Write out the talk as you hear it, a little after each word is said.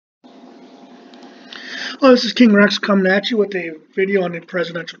Hello, this is King Rex coming at you with a video on the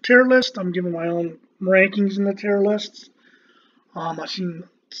presidential tier list. I'm giving my own rankings in the tier lists. I've seen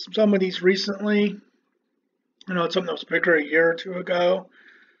some of these recently. I know it's something that was bigger a year or two ago.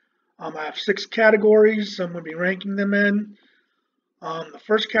 I have 6 categories I'm going to be ranking them in. The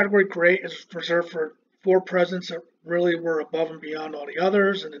first category, great, is reserved for 4 presidents that really were above and beyond all the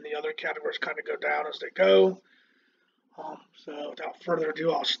others, and then the other categories kind of go down as they go. So without further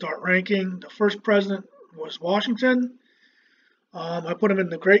ado, I'll start ranking. The first president was Washington. I put him in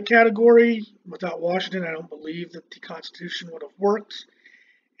the great category. Without Washington, I don't believe that the Constitution would have worked.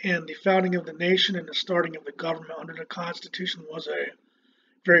 And the founding of the nation and the starting of the government under the Constitution was a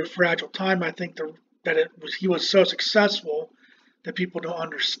very fragile time. I think he was so successful that people don't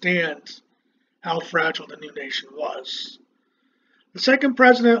understand how fragile the new nation was. The second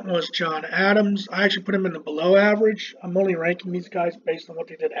president was John Adams. I actually put him in the below average. I'm only ranking these guys based on what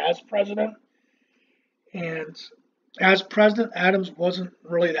they did as president. And as president, Adams wasn't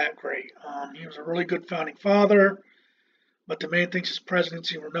really that great. He was a really good founding father, but the main things his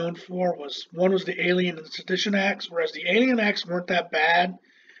presidency were known for was, one was the Alien and Sedition Acts, whereas the Alien Acts weren't that bad.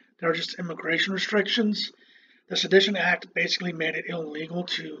 They were just immigration restrictions. The Sedition Act basically made it illegal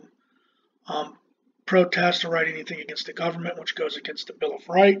to protest or write anything against the government, which goes against the Bill of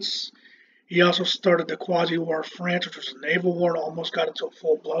Rights. He also started the Quasi-War of France, which was a naval war and almost got into a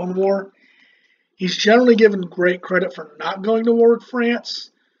full-blown war. He's generally given great credit for not going to war with France,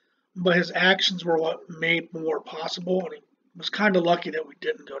 but his actions were what made war possible, and he was kind of lucky that we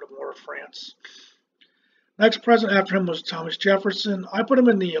didn't go to war with France. Next president after him was Thomas Jefferson. I put him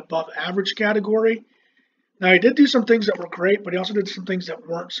in the above average category. Now, he did do some things that were great, but he also did some things that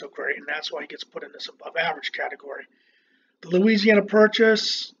weren't so great, and that's why he gets put in this above average category. The Louisiana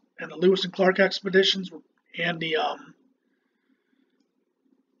Purchase and the Lewis and Clark expeditions and the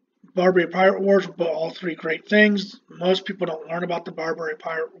Barbary Pirate Wars were all 3 great things. Most people don't learn about the Barbary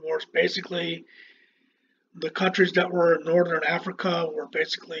Pirate Wars. Basically, the countries that were in northern Africa were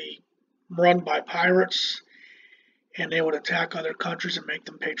basically run by pirates, and they would attack other countries and make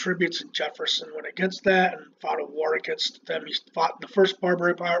them pay tributes, and Jefferson went against that and fought a war against them. He fought the first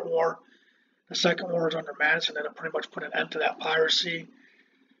Barbary Pirate War. The second war was under Madison, and it pretty much put an end to that piracy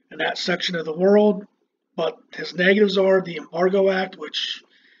in that section of the world. But his negatives are the Embargo Act, which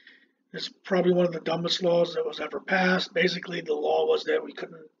is probably one of the dumbest laws that was ever passed. Basically, the law was that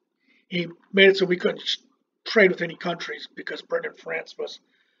he made it so we couldn't trade with any countries because Britain and France was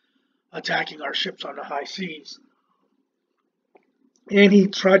attacking our ships on the high seas. And he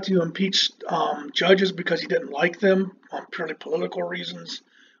tried to impeach judges because he didn't like them on purely political reasons,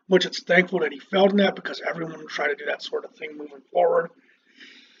 which it's thankful that he failed in that because everyone would try to do that sort of thing moving forward.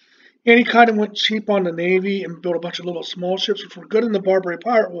 And he kind of went cheap on the Navy and built a bunch of little small ships, which were good in the Barbary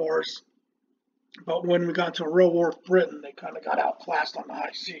Pirate Wars. But when we got into a real war with Britain, they kind of got outclassed on the high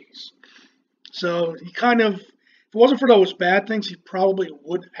seas. So he kind of, if it wasn't for those bad things, he probably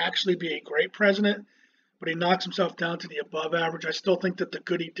would actually be a great president. But he knocks himself down to the above average. I still think that the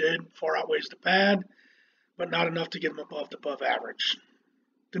good he did far outweighs the bad, but not enough to get him above the above average.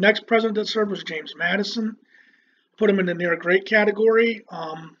 The next president that served was James Madison. Put him in the near great category.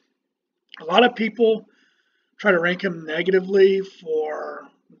 A lot of people try to rank him negatively for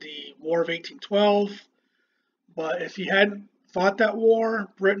the War of 1812, but if he hadn't fought that war,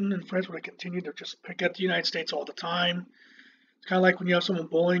 Britain and France would have continued to just pick at the United States all the time. It's kind of like when you have someone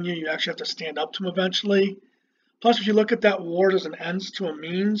bullying you, you actually have to stand up to them eventually. Plus, if you look at that war as an ends to a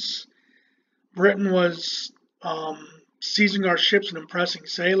means, Britain was seizing our ships and impressing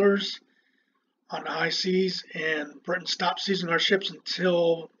sailors on the high seas, and Britain stopped seizing our ships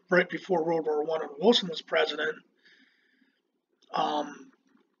until right before World War I when Wilson was president.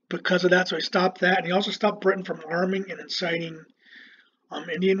 Because of that, so he stopped that, and he also stopped Britain from arming and inciting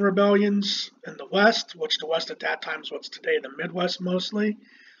Indian rebellions in the West, which the West at that time is what's today the Midwest mostly.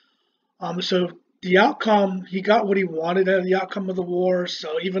 So the outcome, he got what he wanted out of the outcome of the war.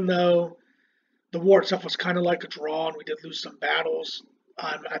 So even though the war itself was kind of like a draw and we did lose some battles,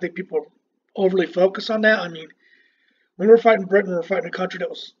 I think people overly focus on that. I mean, when we were fighting Britain, we were fighting a country that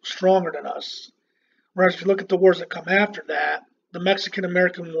was stronger than us. Whereas if you look at the wars that come after that, the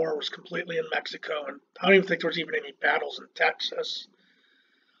Mexican-American War was completely in Mexico, and I don't even think there was even any battles in Texas.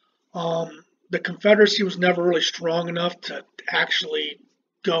 The Confederacy was never really strong enough to actually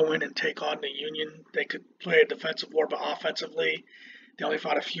go in and take on the Union. They could play a defensive war, but offensively, they only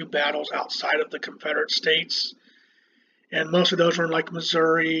fought a few battles outside of the Confederate states. And most of those were in like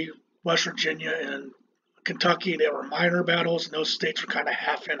Missouri, West Virginia, and Kentucky. They were minor battles, and those states were kind of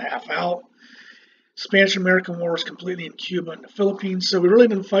half in, half out. Spanish-American War was completely in Cuba and the Philippines, so we really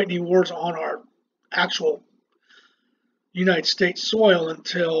didn't fight any wars on our actual United States soil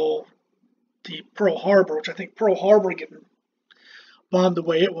until the Pearl Harbor, which I think Pearl Harbor getting bombed the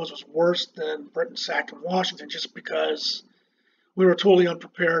way it was worse than Britain sacking Washington, just because we were totally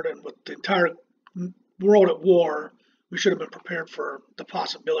unprepared, and with the entire world at war, we should have been prepared for the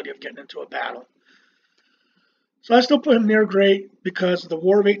possibility of getting into a battle. So I still put him near great because of the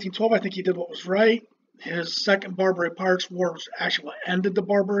War of 1812. I think he did what was right. His second Barbary Pirates War was actually what ended the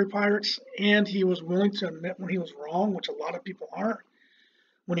Barbary Pirates, and he was willing to admit when he was wrong, which a lot of people aren't.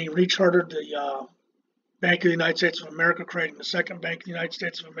 When he rechartered the Bank of the United States of America, creating the second Bank of the United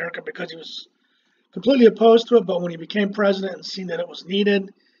States of America, because he was completely opposed to it, but when he became president and seen that it was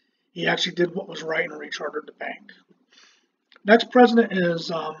needed, he actually did what was right and rechartered the bank. Next president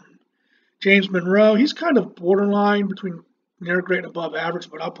is James Monroe. He's kind of borderline between near great and above average,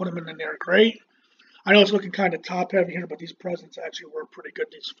 but I'll put him in the near great. I know it's looking kind of top heavy here, but these presidents actually were pretty good,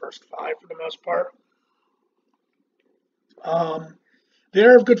 these first five for the most part. The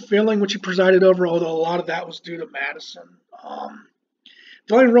Era of Good Feeling, which he presided over, although a lot of that was due to Madison.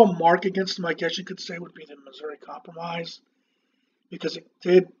 The only real mark against him, I guess you could say, would be the Missouri Compromise, because it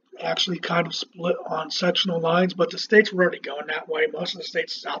did actually kind of split on sectional lines, but the states were already going that way. Most of the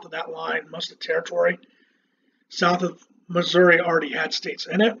states south of that line, most of the territory south of Missouri already had states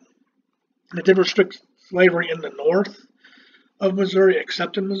in it. And it did restrict slavery in the north of Missouri,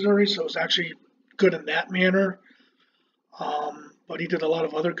 except in Missouri, so it was actually good in that manner. But he did a lot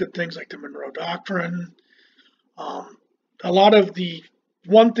of other good things like the Monroe Doctrine. A lot of the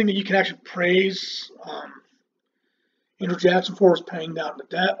one thing that you can actually praise Andrew Jackson for was paying down the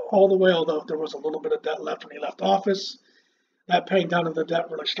debt all the way, although there was a little bit of debt left when he left office. That paying down of the debt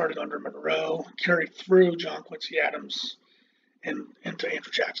really started under Monroe, carried through John Quincy Adams and into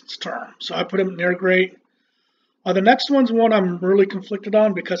Andrew Jackson's term. So I put him near great. The next one's one I'm really conflicted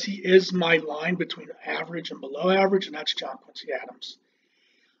on because he is my line between average and below average, and that's John Quincy Adams.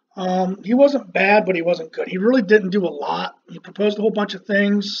 He wasn't bad, but he wasn't good. He really didn't do a lot. He proposed a whole bunch of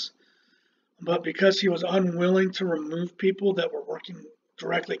things, but because he was unwilling to remove people that were working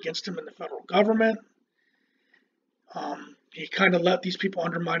directly against him in the federal government, he kind of let these people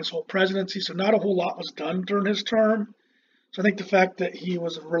undermine his whole presidency, so not a whole lot was done during his term. So I think the fact that he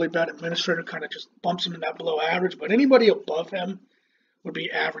was a really bad administrator kind of just bumps him in that below average, but anybody above him would be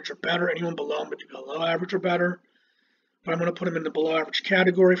average or better. Anyone below him would be below average or better. But I'm going to put him in the below average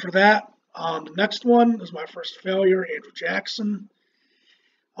category for that. The next one is my first failure, Andrew Jackson.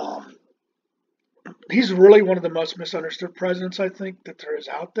 He's really one of the most misunderstood presidents, I think, that there is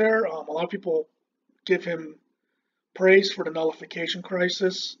out there. A lot of people give him praise for the nullification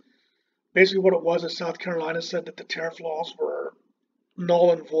crisis. Basically what it was is South Carolina said that the tariff laws were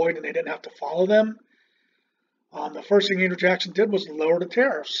null and void and they didn't have to follow them. The first thing Andrew Jackson did was lower the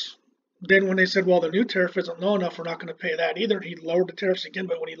tariffs. Then when they said, well, the new tariff isn't low enough, we're not going to pay that either, he lowered the tariffs again,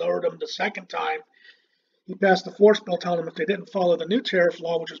 but when he lowered them the second time, he passed the force bill telling them if they didn't follow the new tariff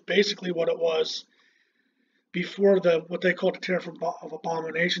law, which was basically what it was before what they called the Tariff of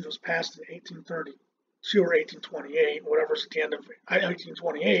Abominations was passed in 1832 or 1828, whatever's at the end of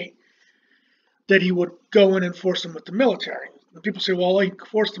 1828, that he would go in and force them with the military. And people say, well, he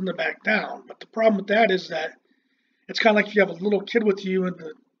forced them to back down. But the problem with that is that it's kind of like if you have a little kid with you in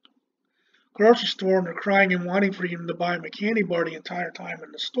the grocery store and they're crying and wanting for you to buy them a candy bar the entire time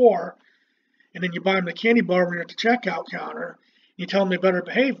in the store. And then you buy them the candy bar when you're at the checkout counter. And you tell them they better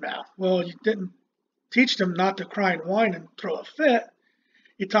behave now. Well, you didn't teach them not to cry and whine and throw a fit.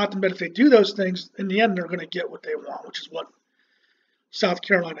 You taught them that if they do those things, in the end, they're going to get what they want, which is what South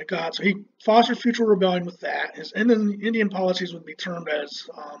Carolina got. So he fostered future rebellion with that. His Indian policies would be termed as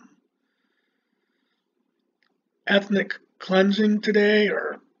ethnic cleansing today,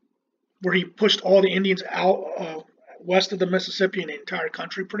 or where he pushed all the Indians out west of the Mississippi in the entire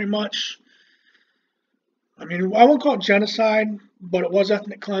country pretty much. I mean, I won't call it genocide, but it was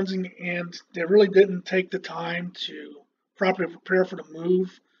ethnic cleansing, and they really didn't take the time to properly prepare for the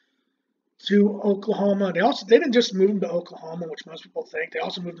move to Oklahoma. They didn't just move them to Oklahoma, which most people think. They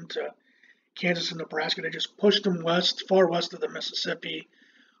also moved them to Kansas and Nebraska. They just pushed them west, far west of the Mississippi,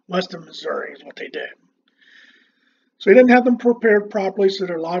 west of Missouri is what they did. So he didn't have them prepared properly, so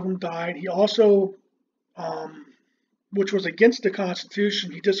a lot of them died. He also, which was against the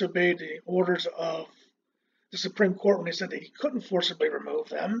Constitution, he disobeyed the orders of the Supreme Court when they said that he couldn't forcibly remove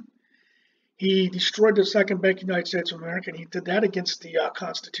them. He destroyed the second Bank of the United States of America, and he did that against the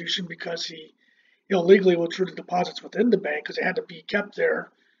Constitution because he illegally withdrew the deposits within the bank because they had to be kept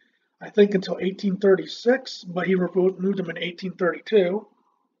there, I think, until 1836, but he removed them in 1832.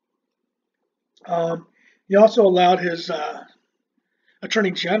 He also allowed his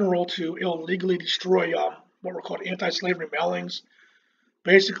attorney general to illegally destroy what were called anti-slavery mailings.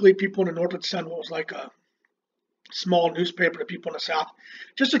 Basically, people in the North would send what was like a small newspaper to people in the South,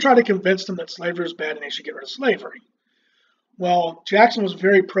 just to try to convince them that slavery was bad and they should get rid of slavery. Well, Jackson was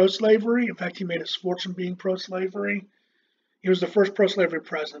very pro-slavery. In fact, he made his fortune being pro-slavery. He was the first pro-slavery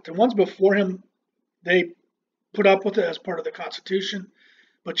president. The ones before him, they put up with it as part of the Constitution,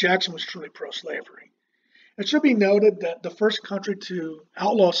 but Jackson was truly pro-slavery. It should be noted that the first country to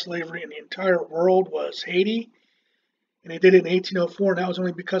outlaw slavery in the entire world was Haiti, and they did it in 1804, and that was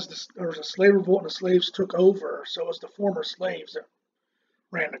only because there was a slave revolt and the slaves took over, so it was the former slaves that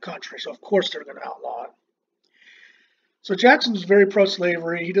ran the country, so of course they're going to outlaw it. So Jackson was very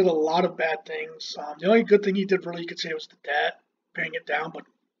pro-slavery. He did a lot of bad things. The only good thing he did, really, you could say, was the debt, paying it down, but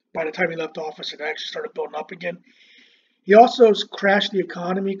by the time he left office, it actually started building up again. He also crashed the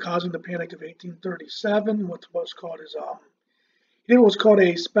economy, causing the Panic of 1837, with what was called he did what was called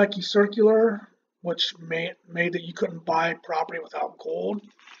a Specky Circular, which made that you couldn't buy property without gold,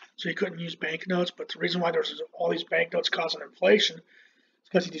 so you couldn't use banknotes. But the reason why there's all these banknotes causing inflation is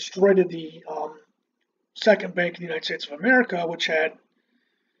because he destroyed the second bank in the United States of America, which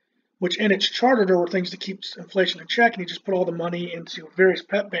in its charter there were things to keep inflation in check, and he just put all the money into various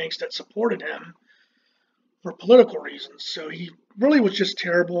pet banks that supported him for political reasons. So he really was just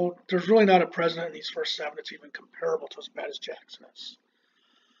terrible. There's really not a president in these first 7 that's even comparable to as bad as Jackson is.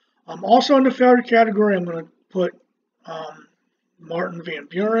 Also in the failure category, I'm going to put Martin Van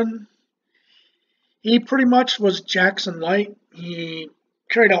Buren. He pretty much was Jackson light. He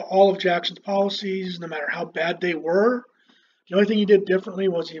carried out all of Jackson's policies, no matter how bad they were. The only thing he did differently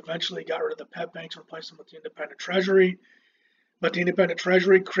was he eventually got rid of the pet banks and replaced them with the independent treasury. But the independent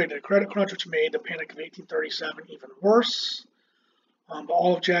treasury created a credit crunch, which made the Panic of 1837 even worse. But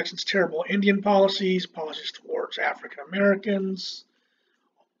all of Jackson's terrible Indian policies towards African Americans,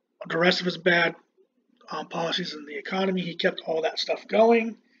 the rest of his bad policies in the economy, he kept all that stuff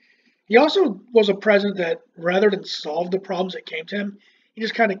going. He also was a president that, rather than solve the problems that came to him, he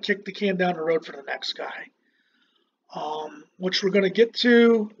just kind of kicked the can down the road for the next guy, which we're going to get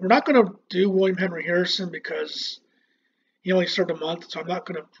to. We're not going to do William Henry Harrison because he only served a month, so I'm not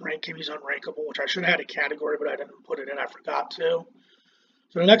going to rank him. He's unrankable, which I should have had a category, but I didn't put it in. I forgot to.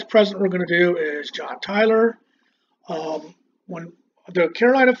 So the next president we're going to do is John Tyler. When the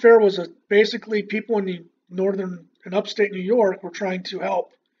Caroline Affair was basically people in the northern and upstate New York were trying to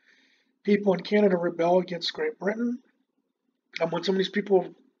help people in Canada rebel against Great Britain. When some of these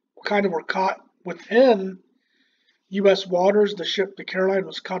people kind of were caught within U.S. waters, the ship, the Caroline,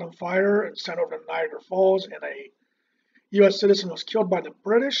 was caught on fire and sent over to Niagara Falls, and a U.S. citizen was killed by the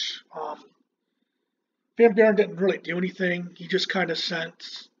British. Van Buren didn't really do anything. He just kind of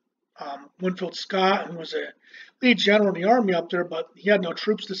sent Winfield Scott, who was a lead general in the army up there, but he had no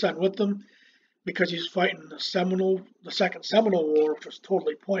troops to send with him because he was fighting the Second Seminole War, which was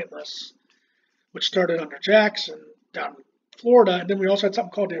totally pointless, which started under Jackson down in Florida. And then we also had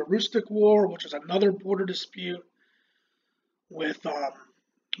something called the Aroostook War, which was another border dispute with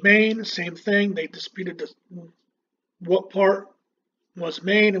Maine. Same thing. They disputed what part was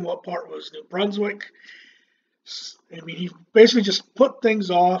Maine and what part was New Brunswick. I mean, he basically just put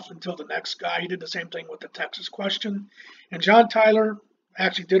things off until the next guy. He did the same thing with the Texas question. And John Tyler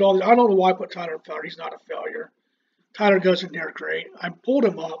actually did all this. I don't know why I put Tyler in failure. He's not a failure. Tyler goes in there great. I pulled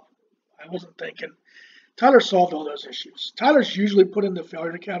him up. I wasn't thinking. Tyler solved all those issues. Tyler's usually put in the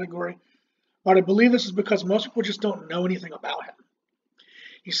failure category, but I believe this is because most people just don't know anything about him.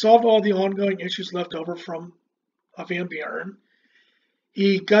 He solved all the ongoing issues left over from Van Buren.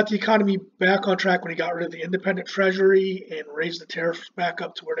 He got the economy back on track when he got rid of the independent treasury and raised the tariffs back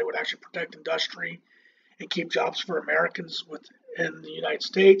up to where they would actually protect industry and keep jobs for Americans within the United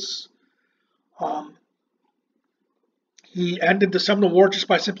States. He ended the Seminole War just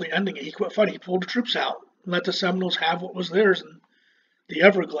by simply ending it. He quit fighting. He pulled the troops out and let the Seminoles have what was theirs in the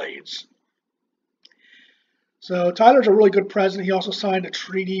Everglades. So Tyler's a really good president. He also signed a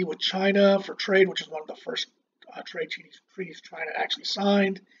treaty with China for trade, which is one of the first trade treaties China actually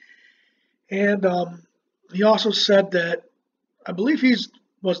signed. And he also said that, I believe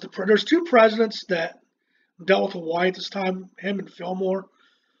there's two presidents that dealt with Hawaii at this time, him and Fillmore.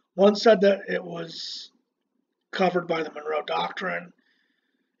 One said that it was covered by the Monroe Doctrine,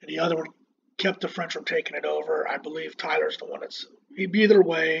 and the other one kept the French from taking it over. I believe Tyler's the one either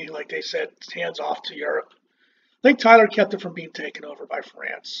way, like they said, hands off to Europe. I think Tyler kept it from being taken over by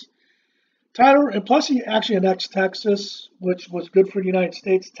France. Tyler, and plus he actually annexed Texas, which was good for the United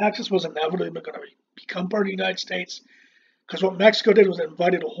States. Texas was inevitably going to become part of the United States, because what Mexico did was it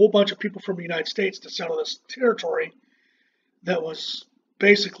invited a whole bunch of people from the United States to settle this territory that was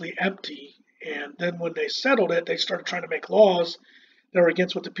basically empty. And then when they settled it, they started trying to make laws that were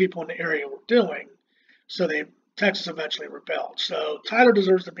against what the people in the area were doing. So Texas eventually rebelled. So Tyler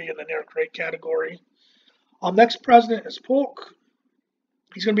deserves to be in the near great category. Next president is Polk.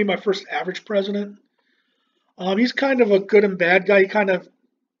 He's going to be my first average president. He's kind of a good and bad guy. You kind of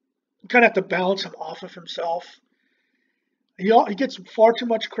have to balance him off of himself. He gets far too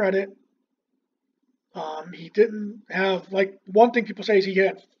much credit. He didn't have, like, one thing people say is he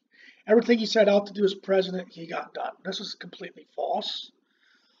had everything he set out to do as president, he got done. This is completely false.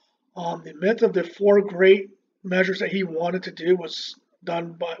 The myth of the 4 great measures that he wanted to do was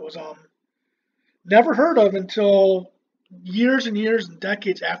never heard of until years and years and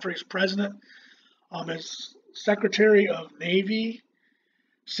decades after he was president. His Secretary of Navy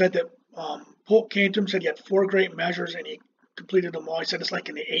said that Polk came to him and said he had 4 great measures and he completed them all. He said it's like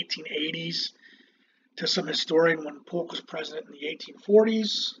in the 1880s to some historian when Polk was president in the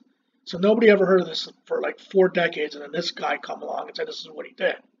 1840s. So nobody ever heard of this for like 4 decades, and then this guy come along and said this is what he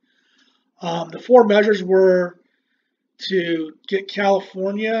did. The 4 measures were to get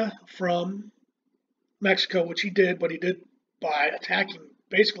California from Mexico, which he did, but he did by attacking,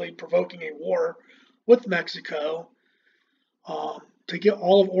 basically provoking a war with Mexico. To get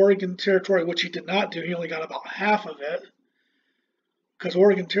all of Oregon Territory, which he did not do. He only got about half of it, because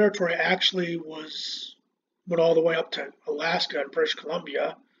Oregon Territory actually went all the way up to Alaska and British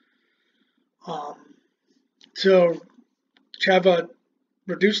Columbia. To have a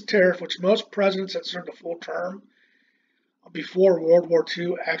reduced tariff, which most presidents that served a full term before World War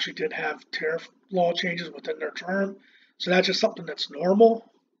II actually did have tariff law changes within their term. So that's just something that's normal.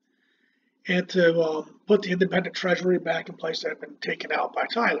 And to put the independent treasury back in place that had been taken out by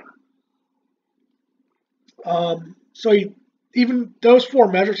Tyler. So even those 4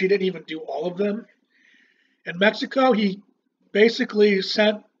 measures, he didn't even do all of them. In Mexico, he basically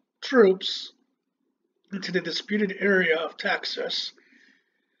sent troops into the disputed area of Texas.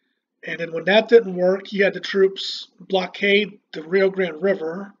 And then when that didn't work, he had the troops blockade the Rio Grande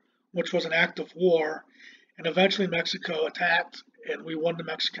River, which was an act of war. And eventually Mexico attacked, and we won the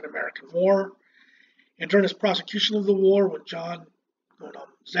Mexican-American War. And during his prosecution of the war, when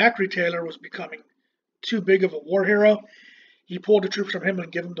Zachary Taylor was becoming too big of a war hero, he pulled the troops from him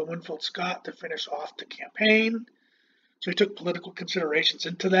and gave them to Winfield Scott to finish off the campaign. So he took political considerations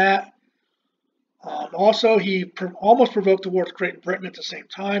into that. Also, he almost provoked a war with Great Britain at the same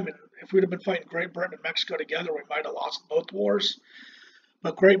time. And if we'd have been fighting Great Britain and Mexico together, we might have lost both wars.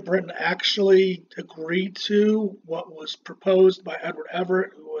 But Great Britain actually agreed to what was proposed by Edward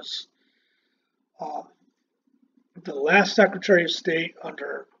Everett, who was the last Secretary of State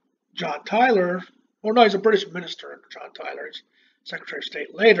under John Tyler. Well, no, he's a British minister under John Tyler. He's Secretary of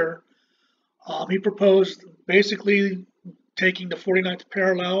State later. He proposed basically taking the 49th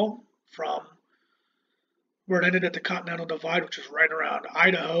parallel from where it ended at the Continental Divide, which is right around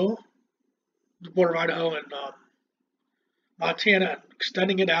Idaho, the border of Idaho and Montana, and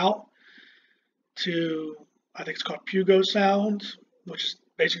extending it out to, I think it's called Puget Sound, which is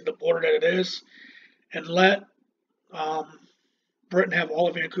basically the border that it is, and let Britain have all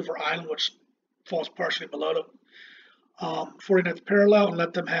of Vancouver Island, which falls partially below the 49th parallel, and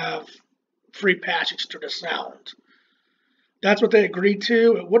let them have free passage through the Sound. That's what they agreed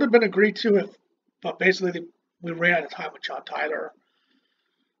to. It would have been agreed to but basically we ran out of time with John Tyler.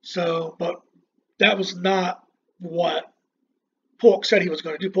 So, but that was not what Polk said he was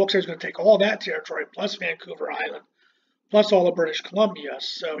going to do. Polk said he was going to take all that territory plus Vancouver Island plus all of British Columbia.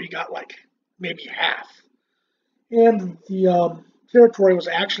 So he got like maybe half. And the territory was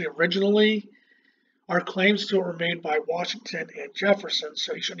actually originally, our claims to it were made by Washington and Jefferson,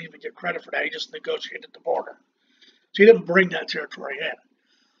 so he shouldn't even get credit for that. He just negotiated the border. So he didn't bring that territory in.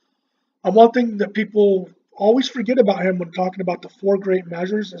 One thing that people always forget about him when talking about the 4 great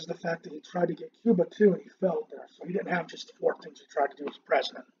measures is the fact that he tried to get Cuba too, and he failed there. So he didn't have just 4 things he tried to do as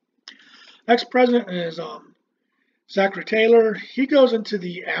president. Next president is Zachary Taylor. He goes into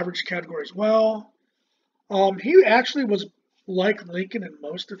the average category as well. He actually was like Lincoln in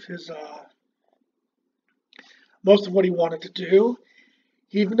most of what he wanted to do.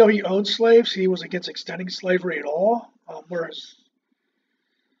 Even though he owned slaves, he was against extending slavery at all, whereas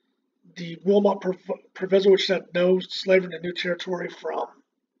the Wilmot Proviso, which said no slavery in the new territory from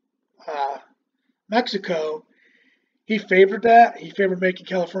Mexico, he favored that. He favored making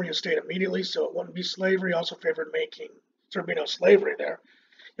California a state immediately, so it wouldn't be slavery. He also favored there would be no slavery there.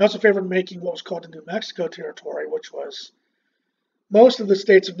 He also favored making what was called the New Mexico Territory, which was most of the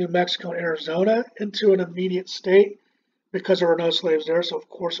states of New Mexico and Arizona, into an immediate state because there were no slaves there, so of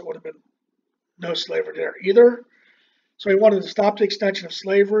course it would have been no slavery there either. So he wanted to stop the extension of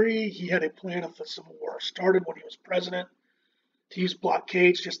slavery. He had a plan if the Civil War started when he was president to use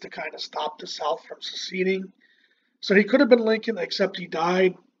blockades just to kind of stop the South from seceding. So he could have been Lincoln, except he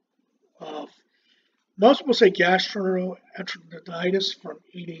died of, most people say gastroenteritis from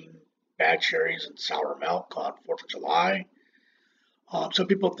eating bad cherries and sour milk on 4th of July. Some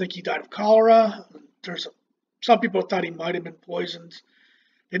people think he died of cholera. Some people thought he might have been poisoned.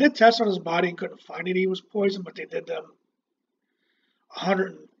 They did tests on his body and couldn't find it he was poisoned, but they did them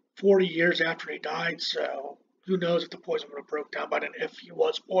 140 years after he died, so who knows if the poison would have broke down by then if he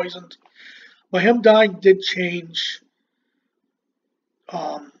was poisoned. But him dying did change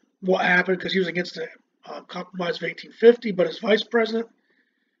what happened because he was against the Compromise of 1850, but his vice president,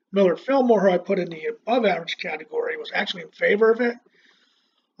 Millard Fillmore, who I put in the above average category, was actually in favor of it.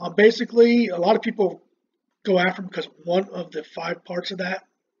 Basically, a lot of people go after him because one of the 5 parts of that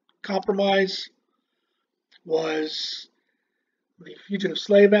compromise was the Fugitive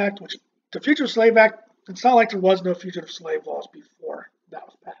Slave Act, which the Fugitive Slave Act, it's not like there was no fugitive slave laws before that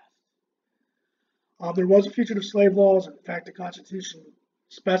was passed. There was a fugitive slave laws. In fact, the Constitution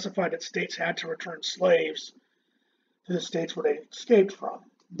specified that states had to return slaves to the states where they escaped from.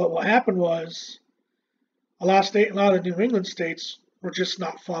 But what happened was a lot of the New England states were just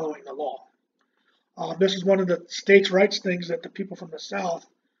not following the law. This is one of the states' rights things that the people from the South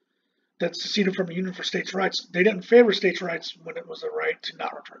that seceded from the Union for states' rights, they didn't favor states' rights when it was the right to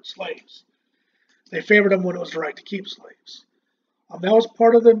not return slaves. They favored them when it was the right to keep slaves. That was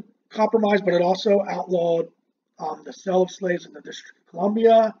part of the compromise, but it also outlawed the sale of slaves in the District of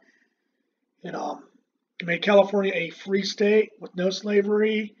Columbia. It made California a free state with no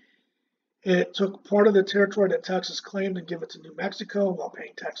slavery. It took part of the territory that Texas claimed and gave it to New Mexico while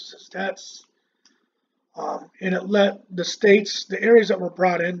paying Texas's debts. And it let the states, the areas that were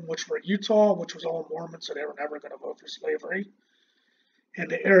brought in, which were Utah, which was all Mormon, so they were never going to vote for slavery, and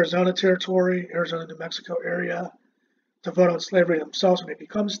the Arizona territory, Arizona, New Mexico area, to vote on slavery themselves when they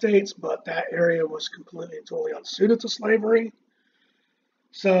become states, but that area was completely and totally unsuited to slavery.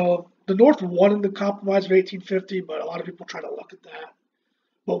 So the North won in the Compromise of 1850, but a lot of people try to look at that.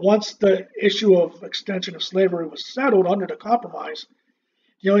 But once the issue of extension of slavery was settled under the Compromise,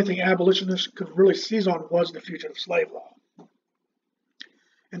 the only thing abolitionists could really seize on was the Fugitive Slave Law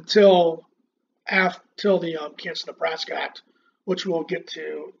until the Kansas-Nebraska Act, which we'll get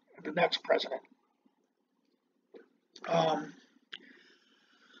to the next president.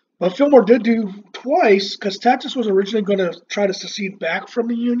 But Fillmore did do twice because Texas was originally going to try to secede back from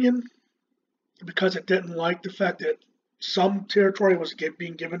the Union because it didn't like the fact that some territory was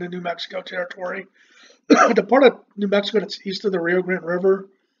being given to New Mexico territory. The part of New Mexico that's east of the Rio Grande River,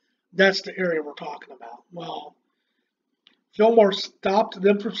 that's the area we're talking about. Well, Fillmore stopped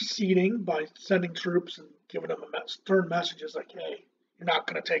them from seceding by sending troops and giving them stern messages like, hey, you're not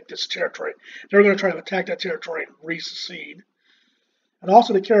going to take this territory. They're going to try to attack that territory and re-secede. And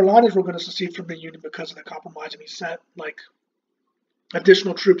also the Carolinas were going to secede from the Union because of the Compromise, and he sent like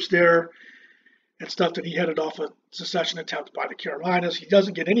additional troops there and stuff that he headed off a secession attempt by the Carolinas. He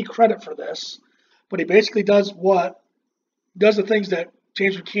doesn't get any credit for this, but he basically does the things that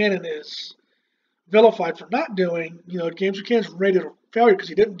James Buchanan is vilified for not doing. You know, James Buchanan's rated a failure because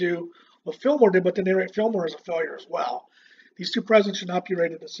he didn't do what Fillmore did, but then they rate Fillmore as a failure as well. These two presidents should not be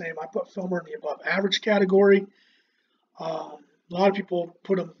rated the same. I put Fillmore in the above average category. A lot of people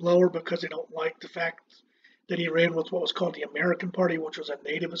put him lower because they don't like the fact that he ran with what was called the American Party, which was a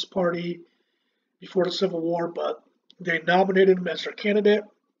nativist party before the Civil War, but they nominated him as their candidate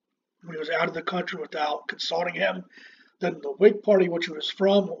when he was out of the country without consulting him. Then the Whig Party, which he was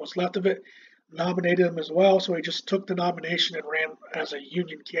from, what was left of it, nominated him as well, so he just took the nomination and ran as a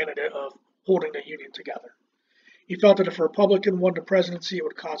Union candidate of holding the Union together. He felt that if a Republican won the presidency, it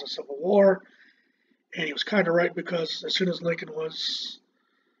would cause a civil war, and he was kind of right because as soon as Lincoln was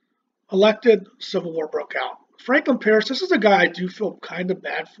elected, Civil War broke out. Franklin Pierce, this is a guy I do feel kind of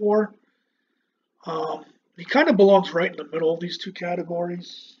bad for. He kind of belongs right in the middle of these two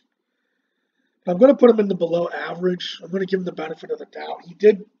categories. I'm going to put him in the below average. I'm going to give him the benefit of the doubt. He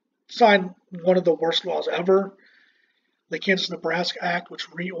did sign one of the worst laws ever, the Kansas-Nebraska Act,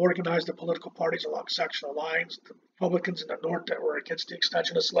 which reorganized the political parties along sectional lines. The Republicans in the North that were against the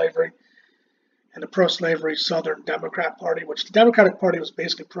extension of slavery, and the pro-slavery Southern Democrat Party, which the Democratic Party was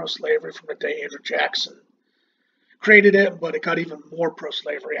basically pro-slavery from the day Andrew Jackson created it, but it got even more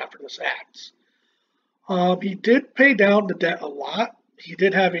pro-slavery after this act. He did pay down the debt a lot. He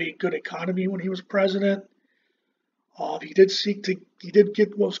did have a good economy when he was president. He did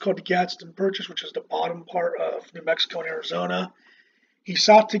get what was called the Gadsden Purchase, which is the bottom part of New Mexico and Arizona. He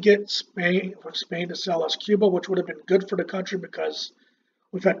sought to get Spain to sell us Cuba, which would have been good for the country because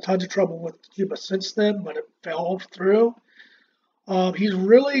we've had tons of trouble with Cuba since then, but it fell through. He's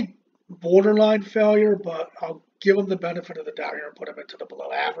really borderline failure, but I'll give him the benefit of the doubt here and put him into the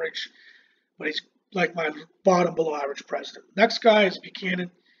below average. But he's like my bottom below average president. Next guy is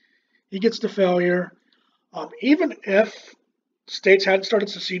Buchanan. He gets the failure. Even if states hadn't started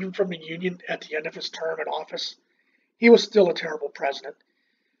seceding from the Union at the end of his term in office, he was still a terrible president.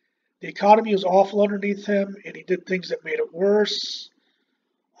 The economy was awful underneath him, and he did things that made it worse.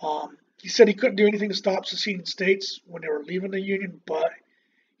 He said he couldn't do anything to stop seceding states when they were leaving the Union, but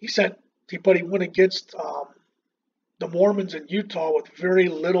he went against the Mormons in Utah with very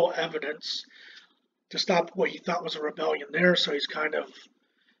little evidence to stop what he thought was a rebellion there. So he's kind of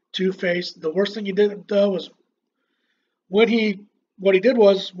two-faced. The worst thing he did, though, was when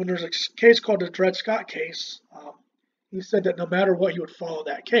there's a case called the Dred Scott case, he said that no matter what, he would follow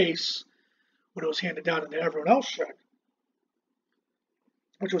that case when it was handed down and everyone else should,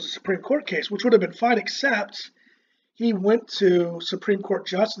 which was a Supreme Court case, which would have been fine, except he went to Supreme Court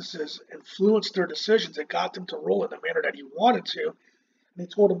justices, influenced their decisions, and got them to rule in the manner that he wanted to. And he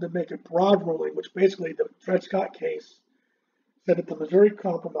told them to make a broad ruling, which basically the Dred Scott case said that the Missouri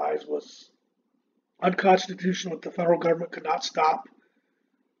Compromise was unconstitutional, that the federal government could not stop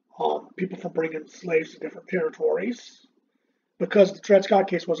people from bringing slaves to different territories, because the Dred Scott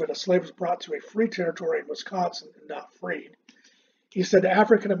case was that a slave was brought to a free territory in Wisconsin and not freed. He said that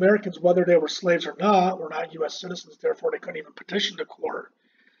African Americans, whether they were slaves or not, were not U.S. citizens, therefore they couldn't even petition the court.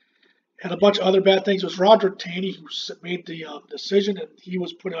 And a bunch of other bad things. It was Roger Taney who made the decision, and he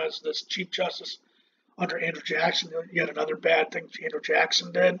was put as this Chief Justice under Andrew Jackson. Yet another bad thing Andrew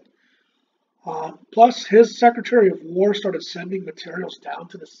Jackson did. Plus, his Secretary of War started sending materials down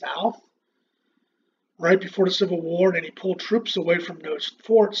to the South right before the Civil War, and then he pulled troops away from those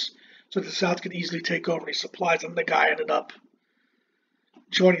forts so that the South could easily take over these supplies, and the guy ended up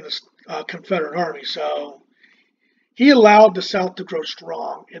joining the Confederate Army. So he allowed the South to grow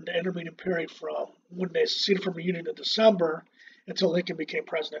strong in the intermediate period from when they seceded from the Union in December until Lincoln became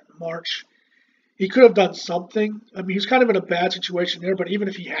president in March. He could have done something. I mean, he was kind of in a bad situation there, but even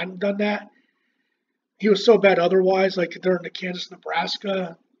if he hadn't done that, he was so bad otherwise, like during the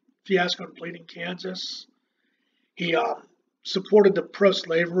Kansas-Nebraska fiasco in Bleeding, Kansas. He supported the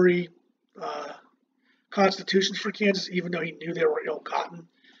pro-slavery constitutions for Kansas, even though he knew they were ill-gotten.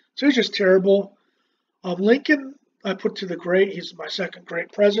 So he's just terrible. Lincoln, I put to the great. He's my second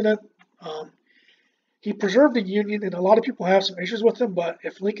great president. He preserved the Union, and a lot of people have some issues with him, but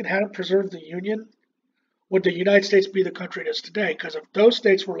if Lincoln hadn't preserved the Union, would the United States be the country it is today? Because if those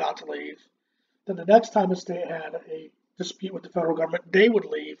states were allowed to leave, then the next time a state had a dispute with the federal government, they would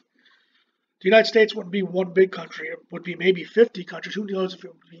leave. The United States wouldn't be one big country. It would be maybe 50 countries. Who knows if it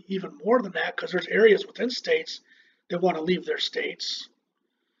would be even more than that, because there's areas within states that want to leave their states.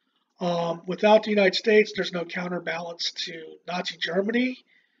 Without the United States, there's no counterbalance to Nazi Germany,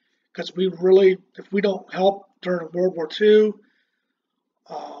 because if we don't help during World War II,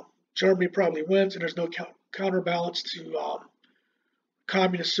 Germany probably wins, and there's no counterbalance to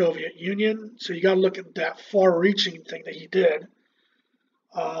Communist Soviet Union. So you got to look at that far-reaching thing that he did.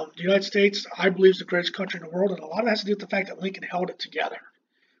 The United States, I believe, is the greatest country in the world, and a lot of it has to do with the fact that Lincoln held it together.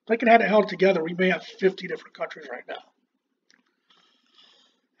 If Lincoln hadn't held it together, we may have 50 different countries right now.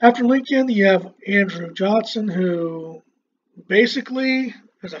 After Lincoln, you have Andrew Johnson, who basically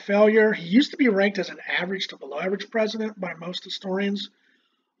is a failure. He used to be ranked as an average to below average president by most historians,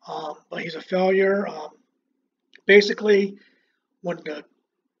 but he's a failure. Basically, when the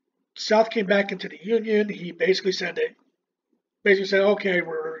South came back into the Union, he basically said, okay,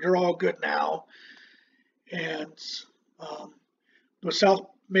 you're all good now. And the South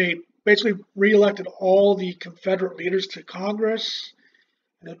basically re-elected all the Confederate leaders to Congress,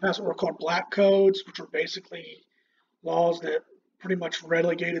 and they passed what were called black codes, which were basically laws that pretty much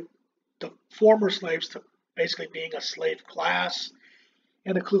relegated the former slaves to basically being a slave class.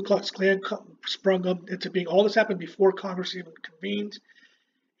 And the Ku Klux Klan sprung up into being. All this happened before Congress even convened.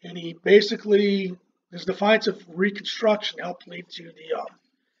 And he basically, his defiance of Reconstruction helped lead to the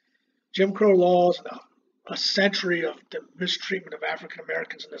Jim Crow laws and a century of the mistreatment of African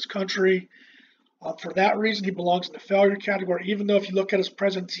Americans in this country. For that reason, he belongs in the failure category, even though if you look at his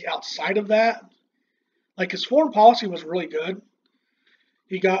presidency outside of that, like his foreign policy was really good.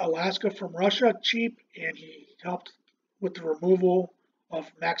 He got Alaska from Russia cheap, and he helped with the removal of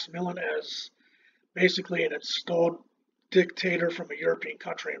Maximilian as basically an installed dictator from a European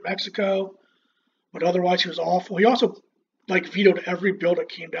country in Mexico. But otherwise, he was awful. He also vetoed every bill that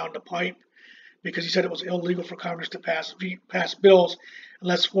came down the pipe because he said it was illegal for Congress to pass bills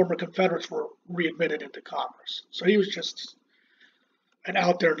unless former Confederates were readmitted into Congress. So he was just an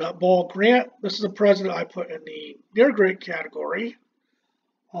out there nutball. Grant, this is a president I put in the near great category.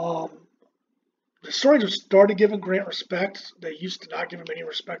 The historians have started giving Grant respect. They used to not give him any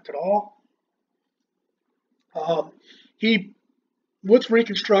respect at all. He, with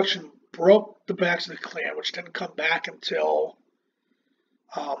Reconstruction, broke the backs of the Klan, which didn't come back until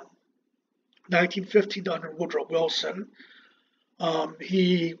 1915 under Woodrow Wilson.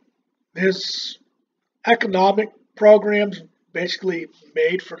 His economic programs basically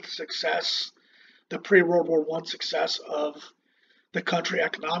made for the success, the pre-World War I success of the country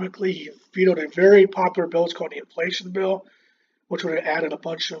economically. He vetoed a very popular bill, it's called the Inflation Bill, which would have added a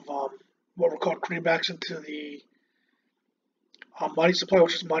bunch of what were called greenbacks into the money supply,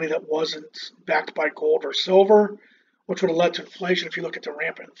 which is money that wasn't backed by gold or silver, which would have led to inflation. If you look at the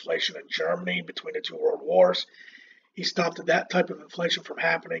rampant inflation in Germany between the two world wars, he stopped that type of inflation from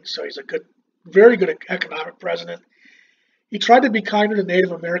happening. So he's a very good economic president. He tried to be kinder to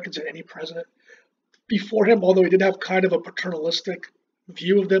Native Americans than any president before him, although he did have kind of a paternalistic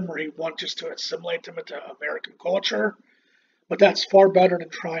view of them where he wanted just to assimilate them into American culture. But that's far better than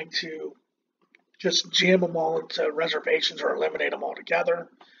trying to just jam them all into reservations or eliminate them altogether.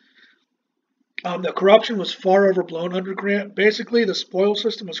 The corruption was far overblown under Grant. Basically, the spoil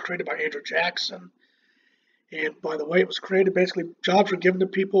system was created by Andrew Jackson. And by the way it was created, basically jobs were given to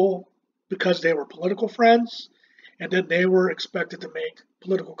people because they were political friends, and then they were expected to make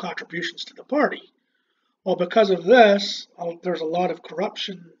political contributions to the party. Well, because of this, there's a lot of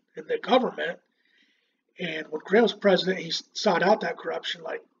corruption in the government. And when Grant was president, he sought out that corruption,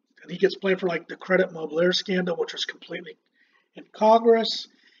 and he gets blamed for the credit mobilier scandal, which was completely in Congress.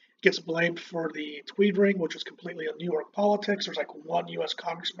 Gets blamed for the Tweed ring, which was completely in New York politics. There's one U.S.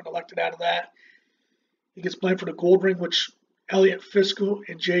 congressman elected out of that. He gets blamed for the gold ring, which Elliot Fiskell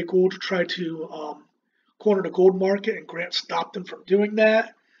and Jay Gould tried to corner the gold market, and Grant stopped them from doing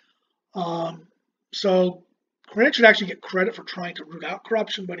that. So Grant should actually get credit for trying to root out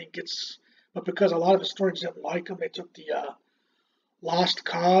corruption, but because a lot of historians didn't like him, they took the lost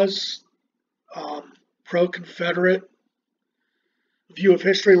cause, pro-Confederate view of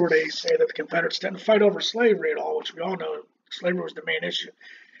history where they say that the Confederates didn't fight over slavery at all, which we all know slavery was the main issue.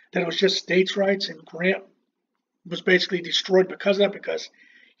 That it was just states' rights, and Grant was basically destroyed because of that, because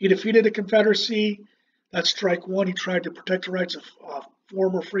he defeated the Confederacy. That's strike one. He tried to protect the rights of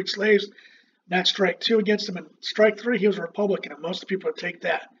former freed slaves. That's strike two against him. And strike three, he was a Republican, and most of the people that take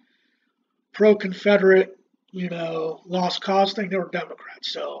that pro-Confederate, lost cause thing, they were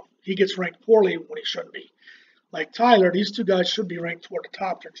Democrats. So he gets ranked poorly when he shouldn't be. Like Tyler, these two guys should be ranked toward the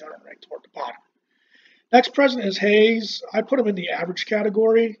top. They're generally ranked toward the bottom. Next president is Hayes. I put him in the average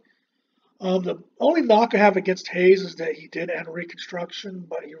category. The only knock I have against Hayes is that he did end Reconstruction,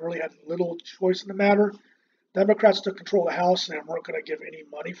 but he really had little choice in the matter. Democrats took control of the House and weren't going to give any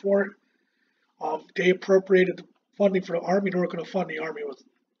money for it. They appropriated the funding for the Army. They weren't going to fund the Army with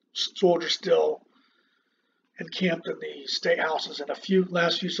soldiers still encamped in the state houses in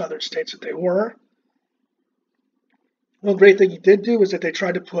last few southern states that they were. One great thing he did do is that they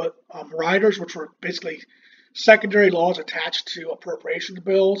tried to put riders, which were basically secondary laws attached to appropriation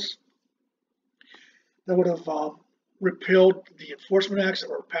bills, that would have repealed the enforcement acts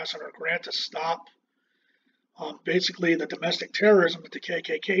that were passed under Grant to stop basically the domestic terrorism that the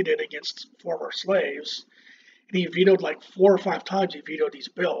KKK did against former slaves. And he vetoed 4 or 5 times, he vetoed these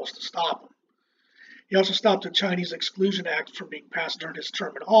bills to stop them. He also stopped the Chinese Exclusion Act from being passed during his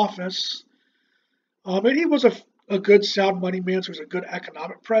term in office. And he was a good sound money man, so he was a good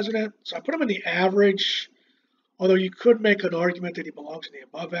economic president. So I put him in the average, although you could make an argument that he belongs in the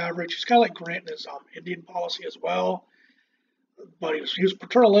above average. He's kind of like Grant in his Indian policy as well. But he was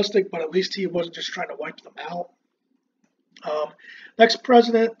paternalistic, but at least he wasn't just trying to wipe them out. Next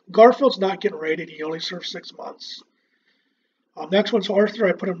president, Garfield's not getting rated. He only served 6 months. Next one's Arthur.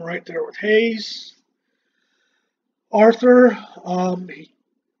 I put him right there with Hayes. Arthur,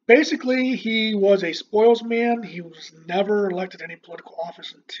 he was a spoils man. He was never elected any political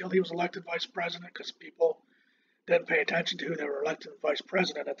office until he was elected vice president, because people didn't pay attention to who they were elected vice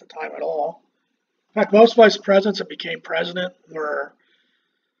president at the time at all. In fact, most vice presidents that became president were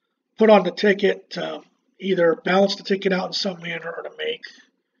put on the ticket to either balance the ticket out in some manner or to make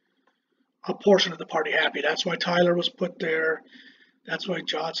a portion of the party happy. That's why Tyler was put there. That's why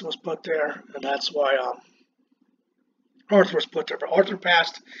Johnson was put there. And that's why Arthur was put there. But Arthur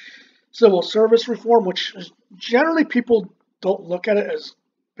passed civil service reform, which is generally people don't look at it as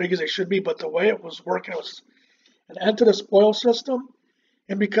big as they should be. But the way it was working, it was an end to the spoil system.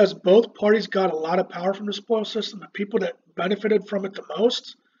 And because both parties got a lot of power from the spoils system, the people that benefited from it the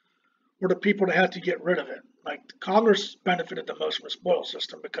most were the people that had to get rid of it. Like Congress benefited the most from the spoils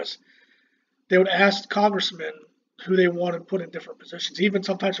system because they would ask congressmen who they wanted put in different positions, even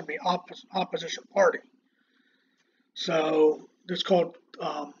sometimes from the opposition party. So it's called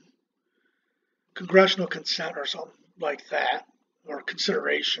congressional consent or something like that, or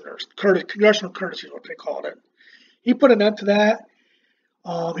consideration, or congressional courtesy is what they called it. He put an end to that.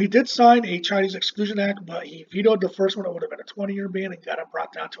 He did sign a Chinese Exclusion Act, but he vetoed the first one. It would have been a 20-year ban and got it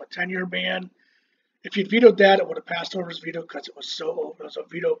brought down to a 10-year ban. If he'd vetoed that, it would have passed over his veto because it was a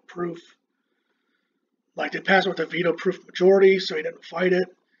veto-proof. Like they passed it with a veto-proof majority, so he didn't fight it.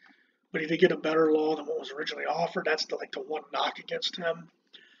 But he did get a better law than what was originally offered. That's the one knock against him.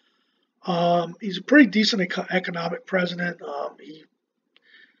 He's a pretty decent economic president. He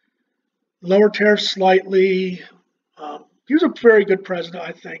lowered tariffs slightly. He was a very good president,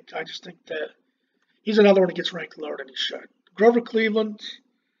 I think. I just think that he's another one that gets ranked lower than he should. Grover Cleveland,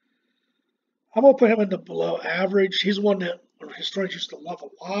 I'm going to put him in the below average. He's one that historians used to love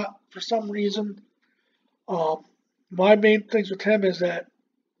a lot for some reason. My main things with him is that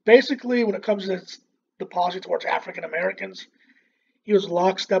basically when it comes to the policy towards African Americans, he was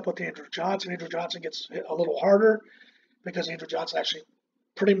lockstep with Andrew Johnson. Andrew Johnson gets hit a little harder because Andrew Johnson actually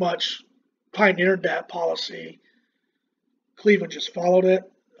pretty much pioneered that policy. Cleveland just followed it.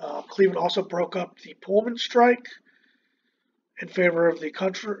 Cleveland also broke up the Pullman strike in favor of the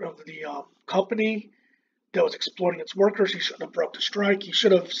company that was exploiting its workers. He shouldn't have broke the strike. He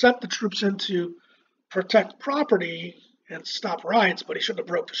should have sent the troops in to protect property and stop riots, but he shouldn't have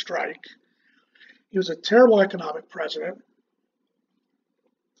broke the strike. He was a terrible economic president.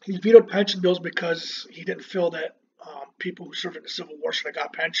 He vetoed pension bills because he didn't feel that people who served in the Civil War should have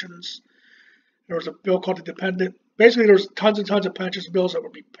got pensions. There was a bill called the Dependent. Basically, there was tons and tons of pensions bills that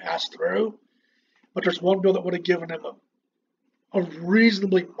would be passed through, but there's one bill that would have given him a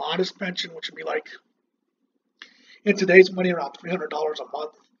reasonably modest pension, which would be like, in today's money, around $300 a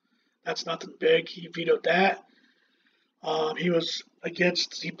month. That's nothing big. He vetoed that.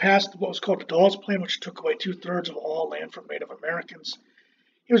 He passed what was called the Dawes Plan, which took away 2/3 of all land from Native Americans.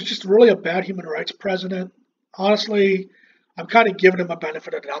 He was just really a bad human rights president. Honestly, I'm kind of giving him a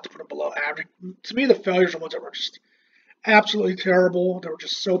benefit of the doubt to put him below average. To me, the failures are ones that were just absolutely terrible. They were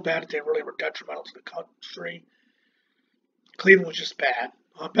just so bad that they really were detrimental to the country. Cleveland was just bad.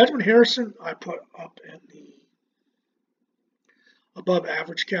 Benjamin Harrison, I put up in the above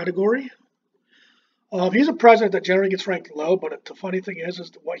average category. He's a president that generally gets ranked low, but the funny thing is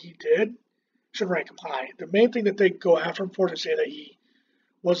that what he did should rank him high. The main thing that they go after him for is to say that he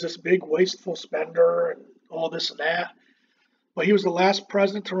was this big wasteful spender and all this and that. But he was the last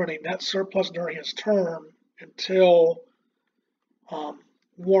president to run a net surplus during his term until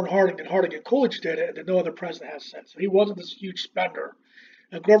Warren Harding and Harding and Coolidge did it, and then no other president has since. So he wasn't this huge spender.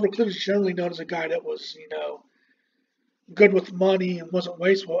 And Grover Cleveland is generally known as a guy that was, good with money and wasn't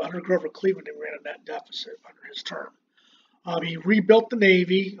wasteful. Under Grover Cleveland, he ran a net deficit under his term. He rebuilt the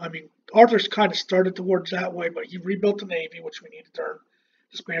Navy. Arthur's kind of started towards that way, but he rebuilt the Navy, which we needed during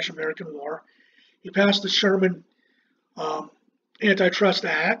the Spanish-American War. He passed the Sherman Antitrust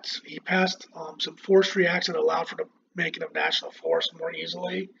Act. He passed some forestry acts that allowed for the making of national forests more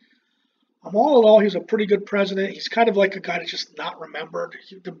easily. All in all, he's a pretty good president. He's kind of like a guy that's just not remembered.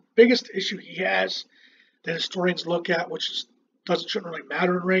 The biggest issue he has that historians look at, which shouldn't really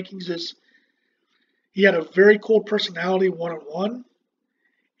matter in rankings, is he had a very cold personality one-on-one,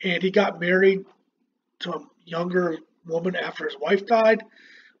 and he got married to a younger woman after his wife died.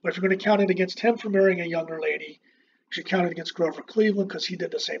 But if you're going to count it against him for marrying a younger lady, you should count it against Grover Cleveland because he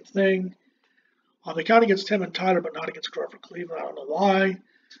did the same thing. They count against him and Tyler, but not against Grover Cleveland. I don't know why.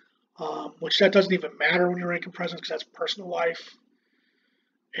 Which that doesn't even matter when you're ranking presidents because that's personal life.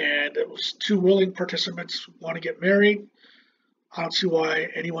 And it was two willing participants who want to get married. I don't see why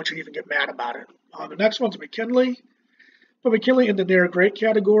anyone should even get mad about it. The next one's McKinley. But McKinley in the near great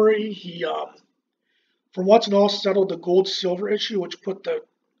category. He, for once and all, settled the gold-silver issue, which put the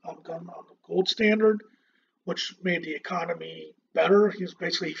gun on the gold standard, which made the economy better. He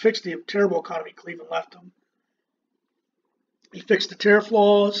fixed the terrible economy Cleveland left him. He fixed the tariff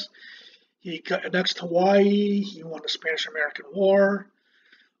laws. He annexed Hawaii. He won the Spanish-American War.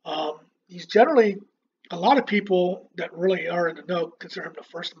 He's generally, a lot of people that really are in the know consider him the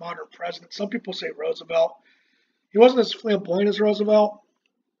first modern president. Some people say Roosevelt. He wasn't as flamboyant as Roosevelt,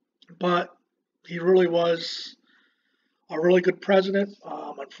 but he really was a really good president.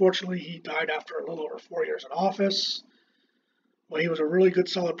 Unfortunately, he died after a little over 4 years in office. But he was a really good,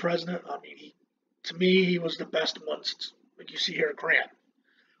 solid president. To me, he was the best one, like you see here at Grant.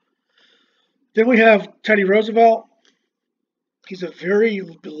 Then we have Teddy Roosevelt. He's a very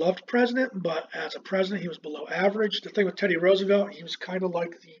beloved president, but as a president, he was below average. The thing with Teddy Roosevelt, he was kind of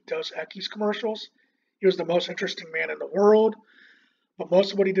like the Dos Equis commercials. He was the most interesting man in the world, but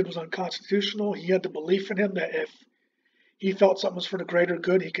most of what he did was unconstitutional. He had the belief in him that if he felt something was for the greater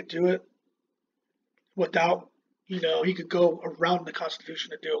good, he could do it without, he could go around the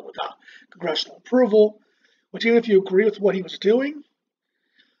Constitution to do it without congressional approval, which even if you agree with what he was doing,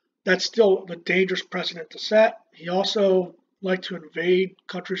 that's still a dangerous precedent to set. He also liked to invade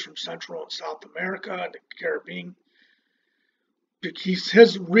countries from Central and South America and the Caribbean.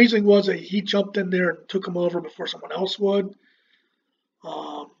 His reasoning was that he jumped in there and took them over before someone else would,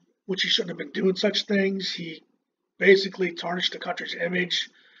 which he shouldn't have been doing such things. He basically tarnished the country's image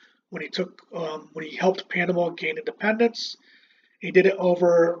when he helped Panama gain independence. He did it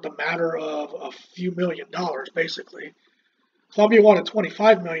over the matter of a few $1 million, basically. Colombia wanted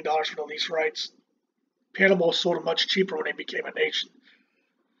 $25 million for the lease rights. Panama sold them much cheaper when they became a nation.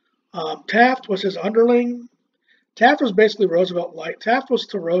 Taft was his underling. Taft was basically Roosevelt light. Taft was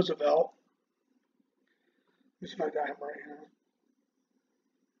to Roosevelt. Let me see if I got him right here.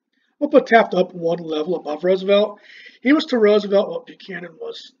 We'll put Taft up one level above Roosevelt. He was to Roosevelt what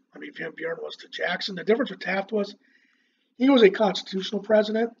Van Buren was to Jackson. The difference with Taft was he was a constitutional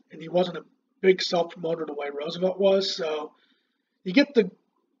president, and he wasn't a big self-promoter the way Roosevelt was. So you get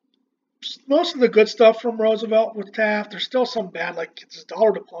most of the good stuff from Roosevelt with Taft. There's still some bad, like his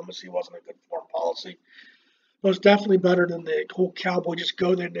dollar diplomacy wasn't a good foreign policy. It was definitely better than the whole cowboy just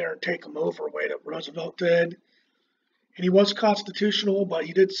go in there and take them over way that Roosevelt did. And he was constitutional, but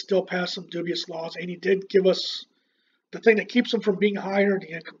he did still pass some dubious laws, and he did give us the thing that keeps him from being higher,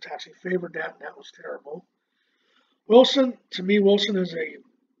 the income tax. He favored that, and that was terrible. Wilson, to me, Wilson is a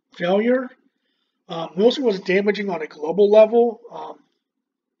failure. Wilson was damaging on a global level.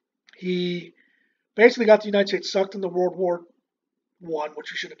 He basically got the United States sucked into World War I,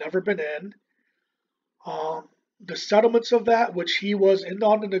 which we should have never been in. The settlements of that, which he was in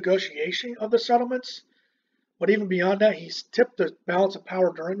on the negotiation of the settlements, but even beyond that, he tipped the balance of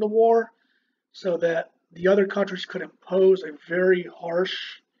power during the war so that the other countries could impose a very harsh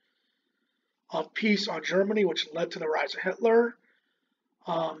peace on Germany, which led to the rise of Hitler.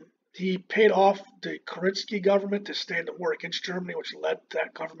 He paid off the Kerensky government to stay in the war against Germany, which led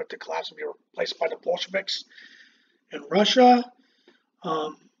that government to collapse and be replaced by the Bolsheviks in Russia.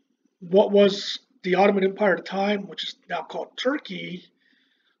 What was the Ottoman Empire at the time, which is now called Turkey,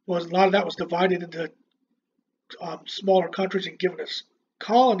 was a lot of that was divided into smaller countries and given as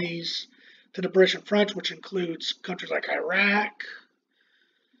colonies to the British and French, which includes countries like Iraq,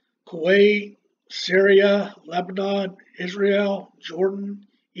 Kuwait, Syria, Lebanon, Israel, Jordan,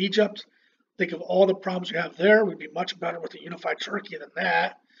 Egypt. Think of all the problems we have there. We'd be much better with a unified Turkey than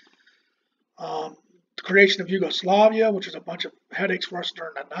that. The creation of Yugoslavia, which is a bunch of headaches for us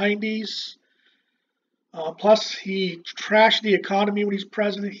during the 90s. Plus, he trashed the economy when he's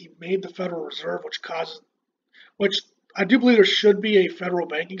president. He made the Federal Reserve, which I do believe there should be a federal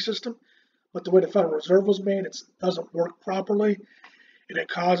banking system, but the way the Federal Reserve was made, it doesn't work properly, and it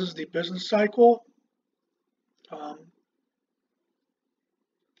causes the business cycle.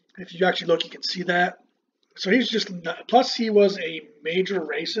 If you actually look, you can see that. So he's just, plus he was a major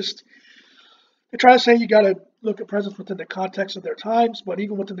racist. They try to say you got to look at presidents within the context of their times, but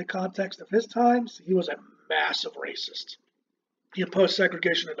even within the context of his times, he was a massive racist. He imposed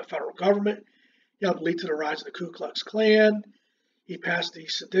segregation in the federal government. He helped lead to the rise of the Ku Klux Klan. He passed the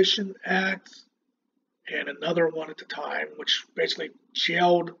Sedition Act and another one at the time, which basically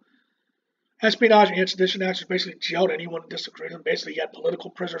jailed Espionage and Sedition Acts, which basically jailed anyone who disagreed with him. Basically, he had political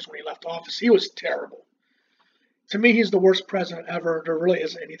prisoners when he left office. He was terrible. To me, he's the worst president ever. There really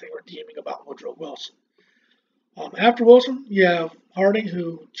isn't anything redeeming about Woodrow Wilson. After Wilson, you have Harding,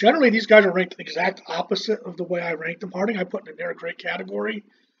 who generally these guys are ranked the exact opposite of the way I ranked them. Harding I put in a near great category.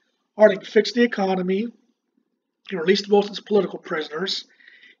 Harding fixed the economy. He released Wilson's political prisoners.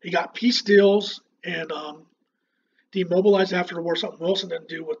 He got peace deals and demobilized after the war, something Wilson didn't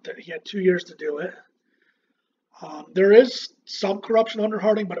do. He had 2 years to do it. There is some corruption under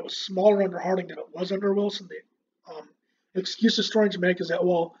Harding, but it was smaller under Harding than it was under Wilson. The excuse historians make is that,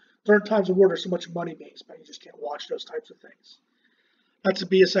 well, during times of war, there's so much money being spent, you just can't watch those types of things. That's a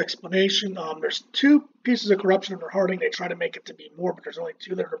BS explanation. There's 2 pieces of corruption under Harding. They try to make it to be more, but there's only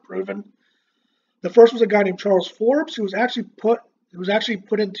 2 that are proven. The first was a guy named Charles Forbes, who was actually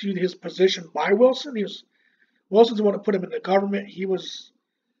put into his position by Wilson. Wilson's the one that put him in the government. He was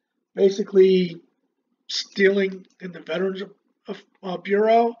basically stealing in the Veterans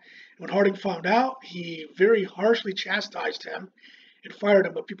Bureau. And when Harding found out, he very harshly chastised him and fired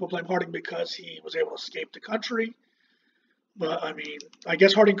him, but people blame Harding because he was able to escape the country. But I mean, I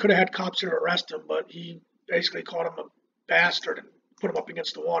guess Harding could have had cops here to arrest him, but he basically called him a bastard and put him up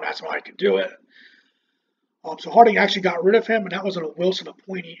against the wall and asked him how he could do it. So Harding actually got rid of him, and that was a Wilson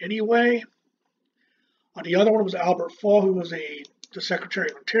appointee anyway. The other one was Albert Fall, who was the Secretary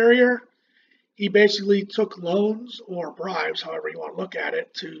of Interior. He basically took loans or bribes, however you want to look at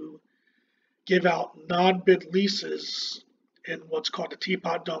it, to give out non-bid leases in what's called the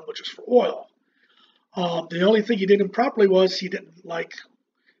Teapot Dome, which is for oil. The only thing he did improperly was he didn't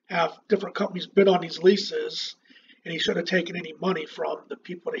have different companies bid on these leases, and he shouldn't have taken any money from the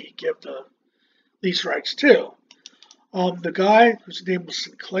people that he gave the lease rights to. The guy, whose name was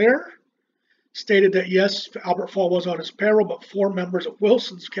Sinclair, stated that yes, Albert Fall was on his payroll, but 4 members of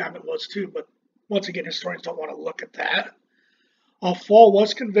Wilson's cabinet was too. But once again, historians don't want to look at that. Fall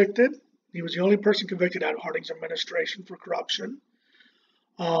was convicted. He was the only person convicted out of Harding's administration for corruption.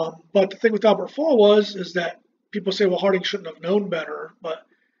 But the thing with Albert Fall is that people say, well, Harding shouldn't have known better. But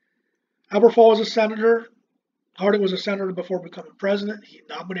Albert Fall was a senator. Harding was a senator before becoming president. He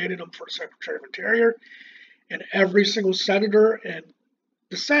nominated him for Secretary of Interior. And every single senator in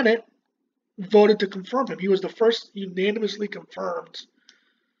the Senate voted to confirm him. He was the first unanimously confirmed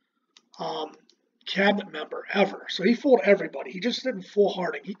cabinet member ever. So he fooled everybody. He just didn't fool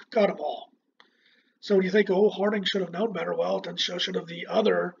Harding. He got them all. So when you think, oh, Harding should have known better, well, then so should have the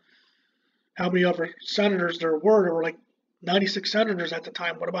other, how many other senators there were? There were like 96 senators at the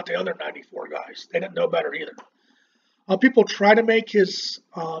time. What about the other 94 guys? They didn't know better either. People try to make his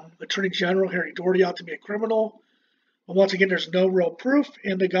Attorney General, Harry Doherty, out to be a criminal. But once again, there's no real proof,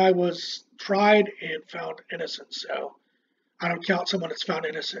 and the guy was tried and found innocent. So I don't count someone that's found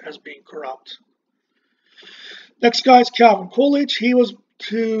innocent as being corrupt. Next guy is Calvin Coolidge. He was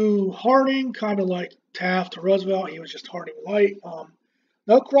to Harding, kind of like Taft to Roosevelt. He was just Harding light.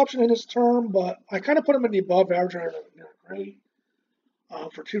 No corruption in his term, but I kind of put him in the above average rather than near great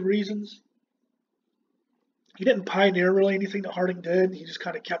for 2 reasons. He didn't pioneer really anything that Harding did. He just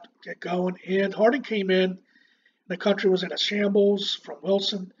kind of kept it going. And Harding came in, the country was in a shambles from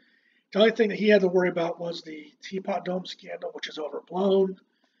Wilson. The only thing that he had to worry about was the Teapot Dome scandal, which is overblown.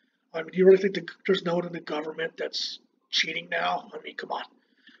 I mean, do you really think that there's no one in the government that's cheating now? I mean, come on.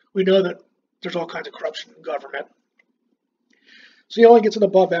 We know that there's all kinds of corruption in government. So he only gets an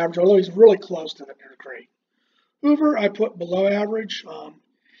above average, although he's really close to the near great. Hoover, I put below average.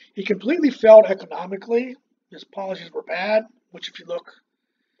 He completely failed economically. His policies were bad, which if you look,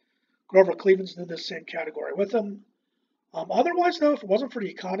 Grover Cleveland's in the same category with him. Otherwise, though, if it wasn't for the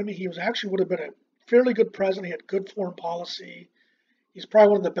economy, he would have been a fairly good president. He had good foreign policy. He's probably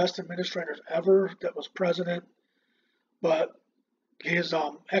one of the best administrators ever that was president. But his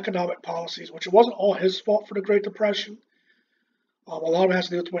economic policies, which it wasn't all his fault for the Great Depression, a lot of it has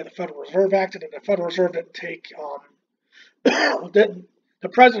to do with the way the Federal Reserve acted, and the Federal Reserve didn't take, the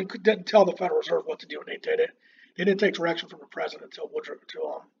president didn't tell the Federal Reserve what to do, and they did it. They didn't take direction from the president until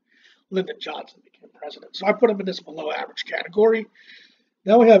Lyndon Johnson became president. So I put him in this below average category.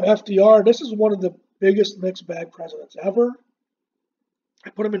 Now we have FDR. This is one of the biggest mixed bag presidents ever. I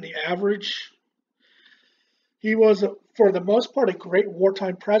put him in the average. He was, for the most part, a great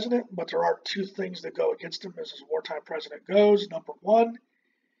wartime president, but there are 2 things that go against him as a wartime president goes. Number one,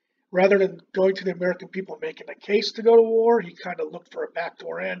 rather than going to the American people and making a case to go to war, he kind of looked for a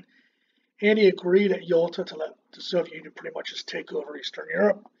backdoor in, and he agreed at Yalta to let the Soviet Union pretty much just take over Eastern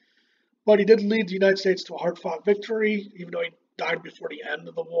Europe. But he did lead the United States to a hard-fought victory, even though he died before the end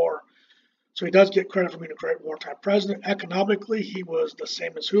of the war. So he does get credit for being a great wartime president. Economically, he was the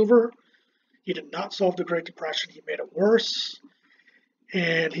same as Hoover. He did not solve the Great Depression. He made it worse.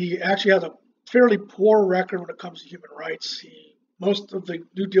 And he actually has a fairly poor record when it comes to human rights. Most of the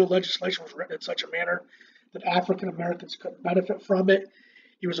New Deal legislation was written in such a manner that African Americans couldn't benefit from it.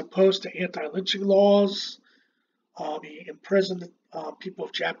 He was opposed to anti-lynching laws. He imprisoned people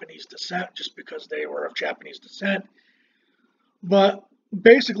of Japanese descent just because they were of Japanese descent. But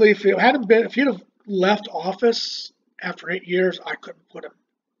basically, if he'd have left office after 8 years, I couldn't put him.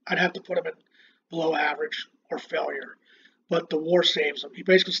 I'd have to put him in below average or failure. But the war saves him. He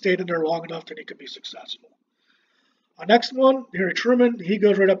basically stayed in there long enough that he could be successful. Next one, Harry Truman. He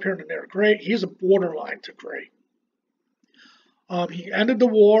goes right up here in the near great. He's a borderline to great. He ended the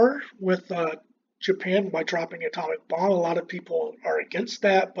war with Japan by dropping an atomic bomb. A lot of people are against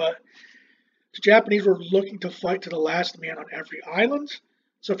that, but the Japanese were looking to fight to the last man on every island.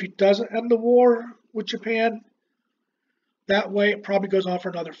 So if he doesn't end the war with Japan, that way it probably goes on for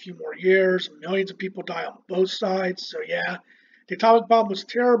another few more years. Millions of people die on both sides. So yeah, the atomic bomb was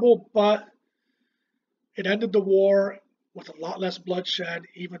terrible, but it ended the war. with a lot less bloodshed,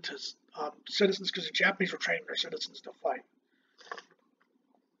 even to citizens, because the Japanese were training their citizens to fight.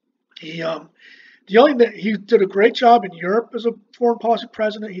 He did a great job in Europe as a foreign policy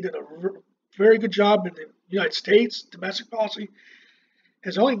president. He did a very good job in the United States domestic policy.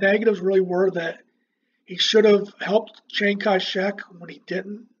 His only negatives really were that he should have helped Chiang Kai-shek when he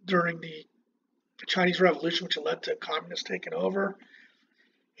didn't during the Chinese Revolution, which led to communists taking over.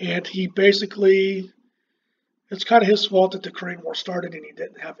 And he basically, it's kind of his fault that the Korean War started and he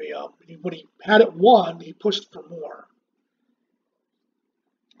didn't have when he had it won, he pushed for more.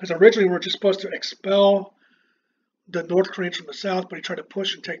 Because originally we were just supposed to expel the North Koreans from the South, but he tried to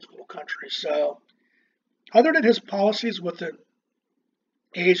push and take the whole country. So, other than his policies within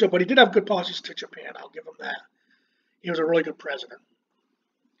Asia, but he did have good policies to Japan, I'll give him that. He was a really good president.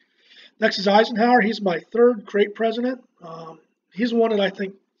 Next is Eisenhower. He's my third great president. He's one that I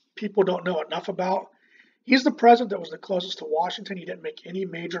think people don't know enough about. He's the president that was the closest to Washington. He didn't make any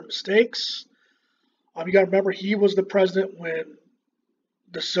major mistakes. You got to remember, he was the president when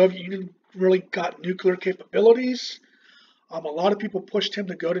the Soviet Union really got nuclear capabilities. A lot of people pushed him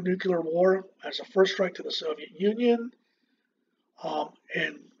to go to nuclear war as a first strike to the Soviet Union,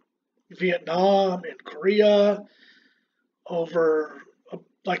 and Vietnam and Korea over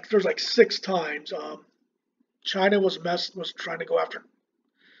there's 6 times. China was trying to go after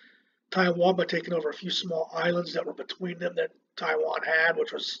Taiwan by taking over a few small islands that were between them that Taiwan had,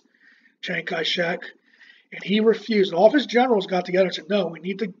 which was Chiang Kai-shek. And he refused. And all of his generals got together and said, no, we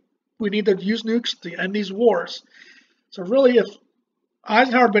need to use nukes to end these wars. So really, if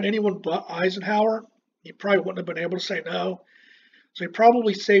Eisenhower had been anyone but Eisenhower, he probably wouldn't have been able to say no. So he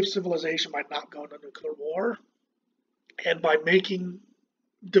probably saved civilization by not going to nuclear war and by making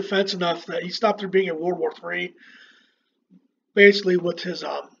defense enough that he stopped there being in World War III, basically with his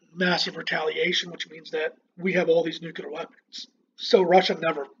massive retaliation, which means that we have all these nuclear weapons. So Russia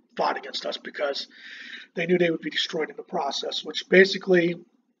never fought against us because they knew they would be destroyed in the process, which basically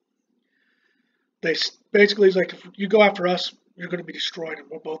is like, if you go after us, you're going to be destroyed and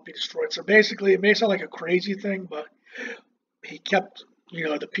we'll both be destroyed. So basically, it may sound like a crazy thing, but he kept,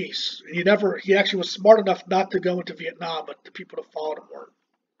 the peace. He actually was smart enough not to go into Vietnam, but the people that followed him weren't.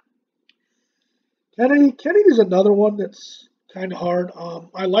 Kennedy's another one that's kind of hard.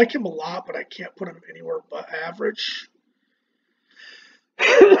 I like him a lot, but I can't put him anywhere but average.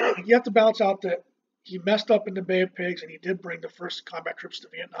 You have to balance out that he messed up in the Bay of Pigs, and he did bring the first combat troops to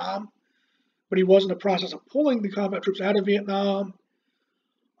Vietnam, but he was in the process of pulling the combat troops out of Vietnam.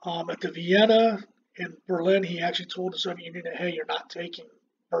 At the Vienna in Berlin, he actually told the Soviet Union that, hey, you're not taking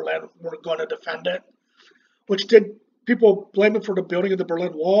Berlin, we're going to defend it, which did people blame him for the building of the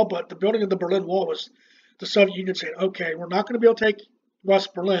Berlin Wall, but the building of the Berlin Wall was the Soviet Union saying, okay, we're not going to be able to take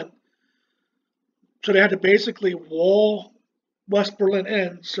West Berlin. So they had to basically wall West Berlin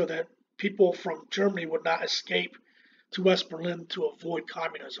in so that people from Germany would not escape to West Berlin to avoid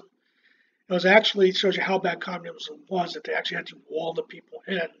communism. It was actually, shows you how bad communism was, that they actually had to wall the people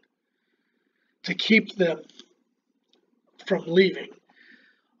in to keep them from leaving.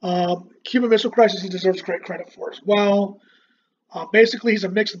 Cuban Missile Crisis, he deserves great credit for as well. Basically, he's a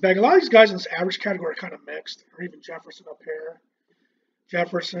mixed bag. A lot of these guys in this average category are kind of mixed, or even Jefferson up here.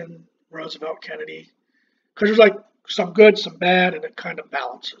 Jefferson, Roosevelt, Kennedy. Because there's like some good, some bad, and it kind of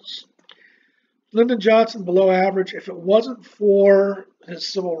balances. Lyndon Johnson, below average. If it wasn't for his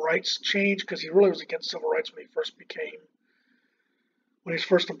civil rights change, because he really was against civil rights when he was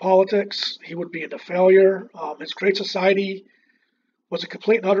first in politics, he would be into failure. His Great Society was a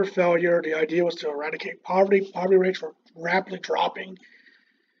complete and utter failure. The idea was to eradicate poverty. Poverty rates were rapidly dropping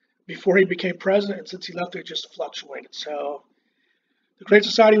before he became president, and since he left, they just fluctuated. So the Great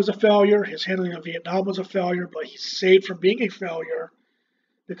Society was a failure. His handling of Vietnam was a failure, but he saved from being a failure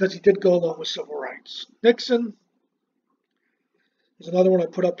because he did go along with civil rights. Nixon is another one I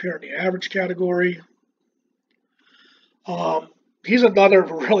put up here in the average category. He's another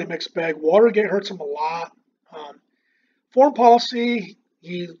really mixed bag. Watergate hurts him a lot. Foreign policy,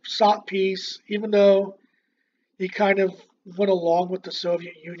 he sought peace, even though he kind of went along with the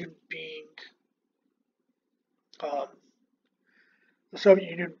Soviet Union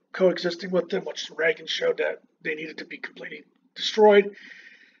coexisting with them, which Reagan showed that they needed to be completely destroyed.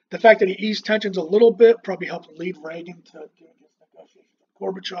 The fact that he eased tensions a little bit probably helped lead Reagan to doing his negotiations with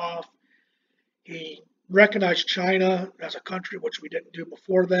Gorbachev. He recognized China as a country, which we didn't do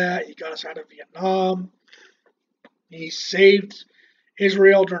before that. He got us out of Vietnam. He saved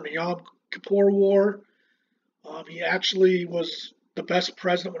Israel during the Yom Kippur War. He actually was the best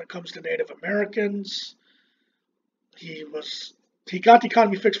president when it comes to Native Americans. He was he got the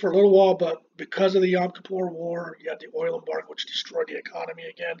economy fixed for a little while, but because of the Yom Kippur War, you had the oil embargo, which destroyed the economy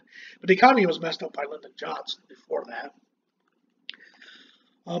again. But the economy was messed up by Lyndon Johnson before that.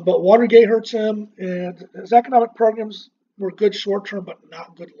 But Watergate hurts him, and his economic programs were good short term, but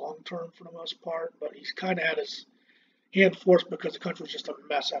not good long term for the most part. But he's kind of had his hand forced because the country was just a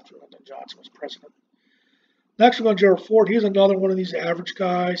mess after Lyndon Johnson was president. Next, we're going to Gerald Ford. He's another one of these average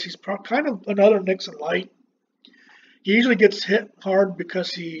guys. He's kind of another Nixon light. He usually gets hit hard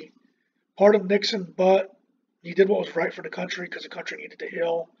because he pardoned Nixon, but he did what was right for the country because the country needed to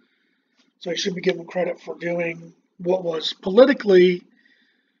heal. So he should be given credit for doing what was politically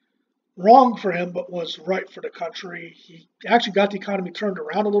wrong for him, but was right for the country. He actually got the economy turned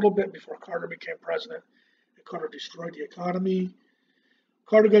around a little bit before Carter became president, and Carter destroyed the economy.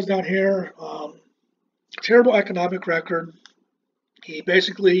 Carter goes down here. Terrible economic record. He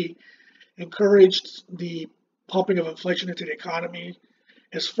basically encouraged the pumping of inflation into the economy.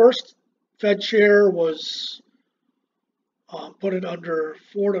 His first Fed chair was put in under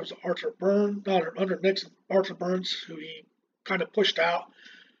Ford. It was Arthur Burns, not under Nixon, Arthur Burns, who he kind of pushed out.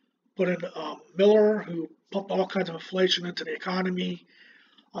 Put in Miller, who pumped all kinds of inflation into the economy.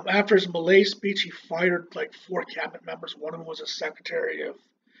 After his Malay speech, he fired like 4 cabinet members. One of them was a Secretary of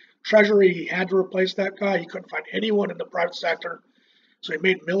Treasury. He had to replace that guy. He couldn't find anyone in the private sector. So he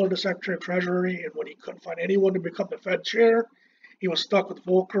made Miller the Secretary of Treasury, and when he couldn't find anyone to become the Fed chair, he was stuck with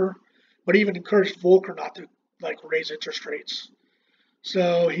Volcker, but he even encouraged Volcker not to raise interest rates.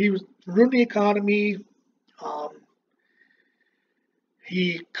 So he ruined the economy.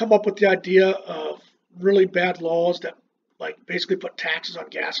 He come up with the idea of really bad laws that basically put taxes on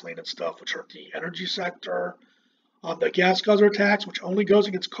gasoline and stuff, which hurt the energy sector. The gas guzzler tax, which only goes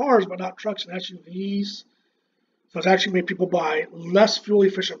against cars but not trucks and SUVs. So it's actually made people buy less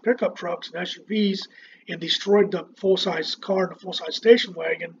fuel-efficient pickup trucks and SUVs and destroyed the full-size car and the full-size station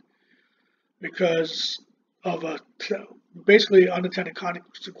wagon because of basically unintended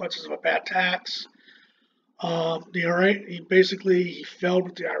consequences of a bad tax. He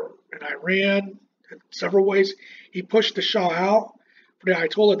failed in Iran in several ways. He pushed the Shah out for the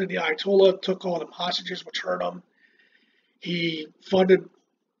Ayatollah, then the Ayatollah took all them hostages, which hurt him. He funded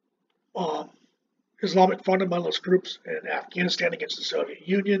Islamic fundamentalist groups in Afghanistan against the Soviet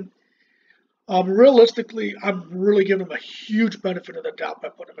Union. Realistically, I'm really giving him a huge benefit of the doubt by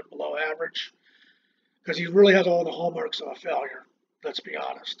putting him in below average because he really has all the hallmarks of a failure, let's be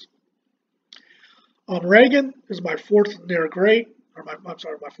honest. Reagan is my fourth great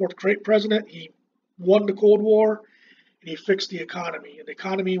president. He won the Cold War and he fixed the economy. And the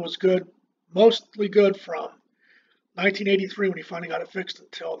economy was good, mostly good from 1983 when he finally got it fixed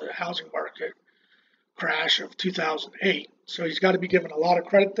until the housing market crash of 2008. So he's got to be given a lot of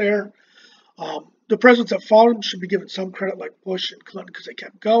credit there. The presidents that followed him should be given some credit, like Bush and Clinton, because they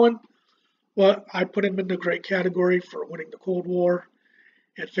kept going. But I put him in the great category for winning the Cold War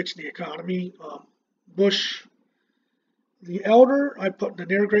and fixing the economy. Bush, the elder, I put in the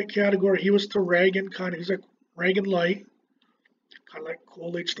near great category. He was to Reagan, he's like Reagan light, kind of like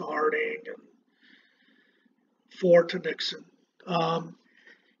Coolidge to Harding and Ford to Nixon.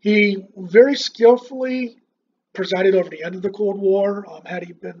 He very skillfully presided over the end of the Cold War. Had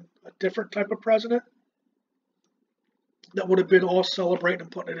he been a different type of president that would have been all celebrating and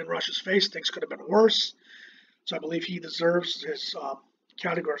putting it in Russia's face, things could have been worse. So I believe he deserves his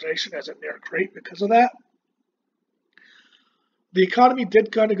categorization as a near great because of that. The economy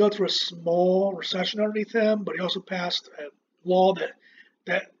did kind of go through a small recession underneath him, but he also passed a law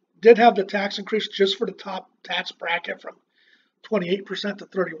that did have the tax increase just for the top tax bracket from 28% to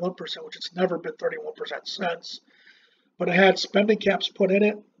 31%, which it's never been 31% since. But it had spending caps put in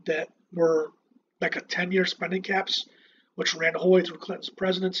it that were like a 10-year spending caps, which ran the whole way through Clinton's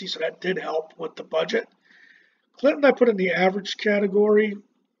presidency, so that did help with the budget. Clinton I put in the average category.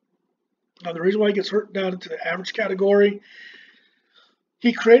 Now, the reason why he gets hurt down into the average category,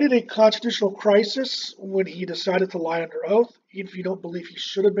 he created a constitutional crisis when he decided to lie under oath. Even if you don't believe he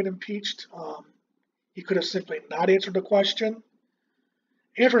should have been impeached, he could have simply not answered the question.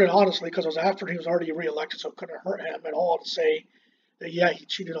 Answered it honestly because it was after he was already reelected, so it couldn't hurt him at all to say that, yeah, he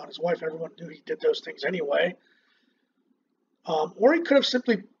cheated on his wife. Everyone knew he did those things anyway. Or he could have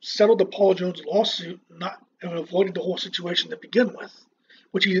simply settled the Paul Jones lawsuit and avoided the whole situation to begin with,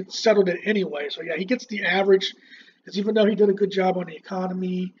 which he settled it anyway. So, yeah, he gets the average because even though he did a good job on the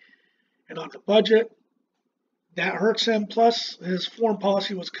economy and on the budget, that hurts him. Plus, his foreign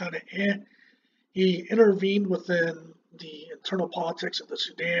policy was kind of He intervened within the internal politics of the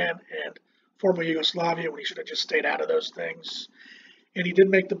Sudan and former Yugoslavia when he should have just stayed out of those things. And he did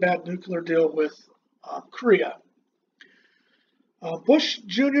make the bad nuclear deal with Korea. Bush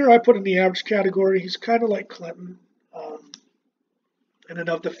Jr. I put in the average category. He's kind of like Clinton, in and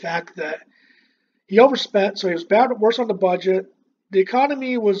of the fact that he overspent, so he was bad, worse on the budget. The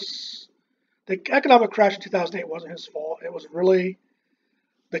economic crash in 2008 wasn't his fault. It was really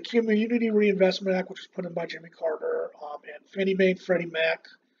the Community Reinvestment Act, which was put in by Jimmy Carter, and Fannie Mae and Freddie Mac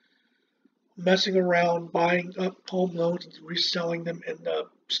messing around, buying up home loans and reselling them in the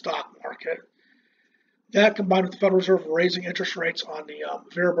stock market. That combined with the Federal Reserve raising interest rates on the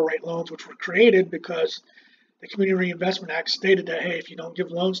variable rate loans, which were created because the Community Reinvestment Act stated that, hey, if you don't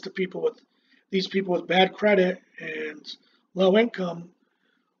give loans to people with bad credit and low income,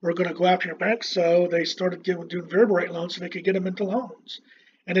 we're going to go after your bank. So they started doing variable rate loans so they could get them into loans.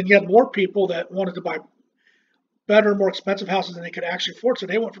 And then you had more people that wanted to buy better, more expensive houses than they could actually afford, so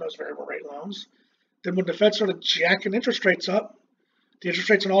they went for those variable rate loans. Then when the Fed started jacking interest rates up, the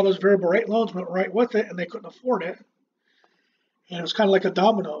interest rates on all those variable rate loans went right with it, and they couldn't afford it. And it was kind of like a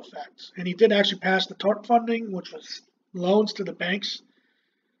domino effect. And he did actually pass the TARP funding, which was loans to the banks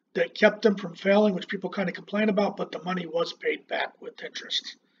that kept them from failing, which people kind of complain about, but the money was paid back with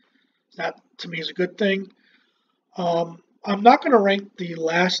interest. That, to me, is a good thing. I'm not going to rank the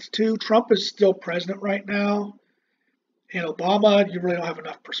last two. Trump is still president right now. And Obama, you really don't have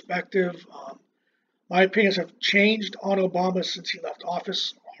enough perspective. My opinions have changed on Obama since he left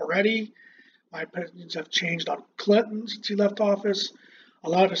office already. My opinions have changed on Clinton since he left office. A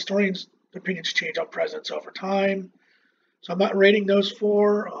lot of historians' opinions change on presidents over time. So I'm not rating those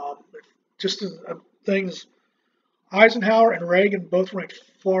four. Just as things, Eisenhower and Reagan both ranked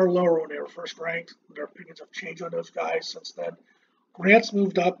far lower when they were first ranked. Their opinions have changed on those guys since then. Grant's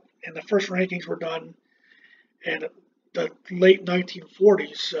moved up, and the first rankings were done in the late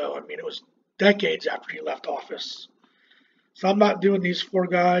 1940s. So, I mean, it was decades after he left office. So I'm not doing these four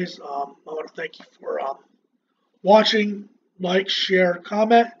guys. I want to thank you for watching, like, share,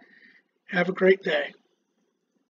 comment. Have a great day.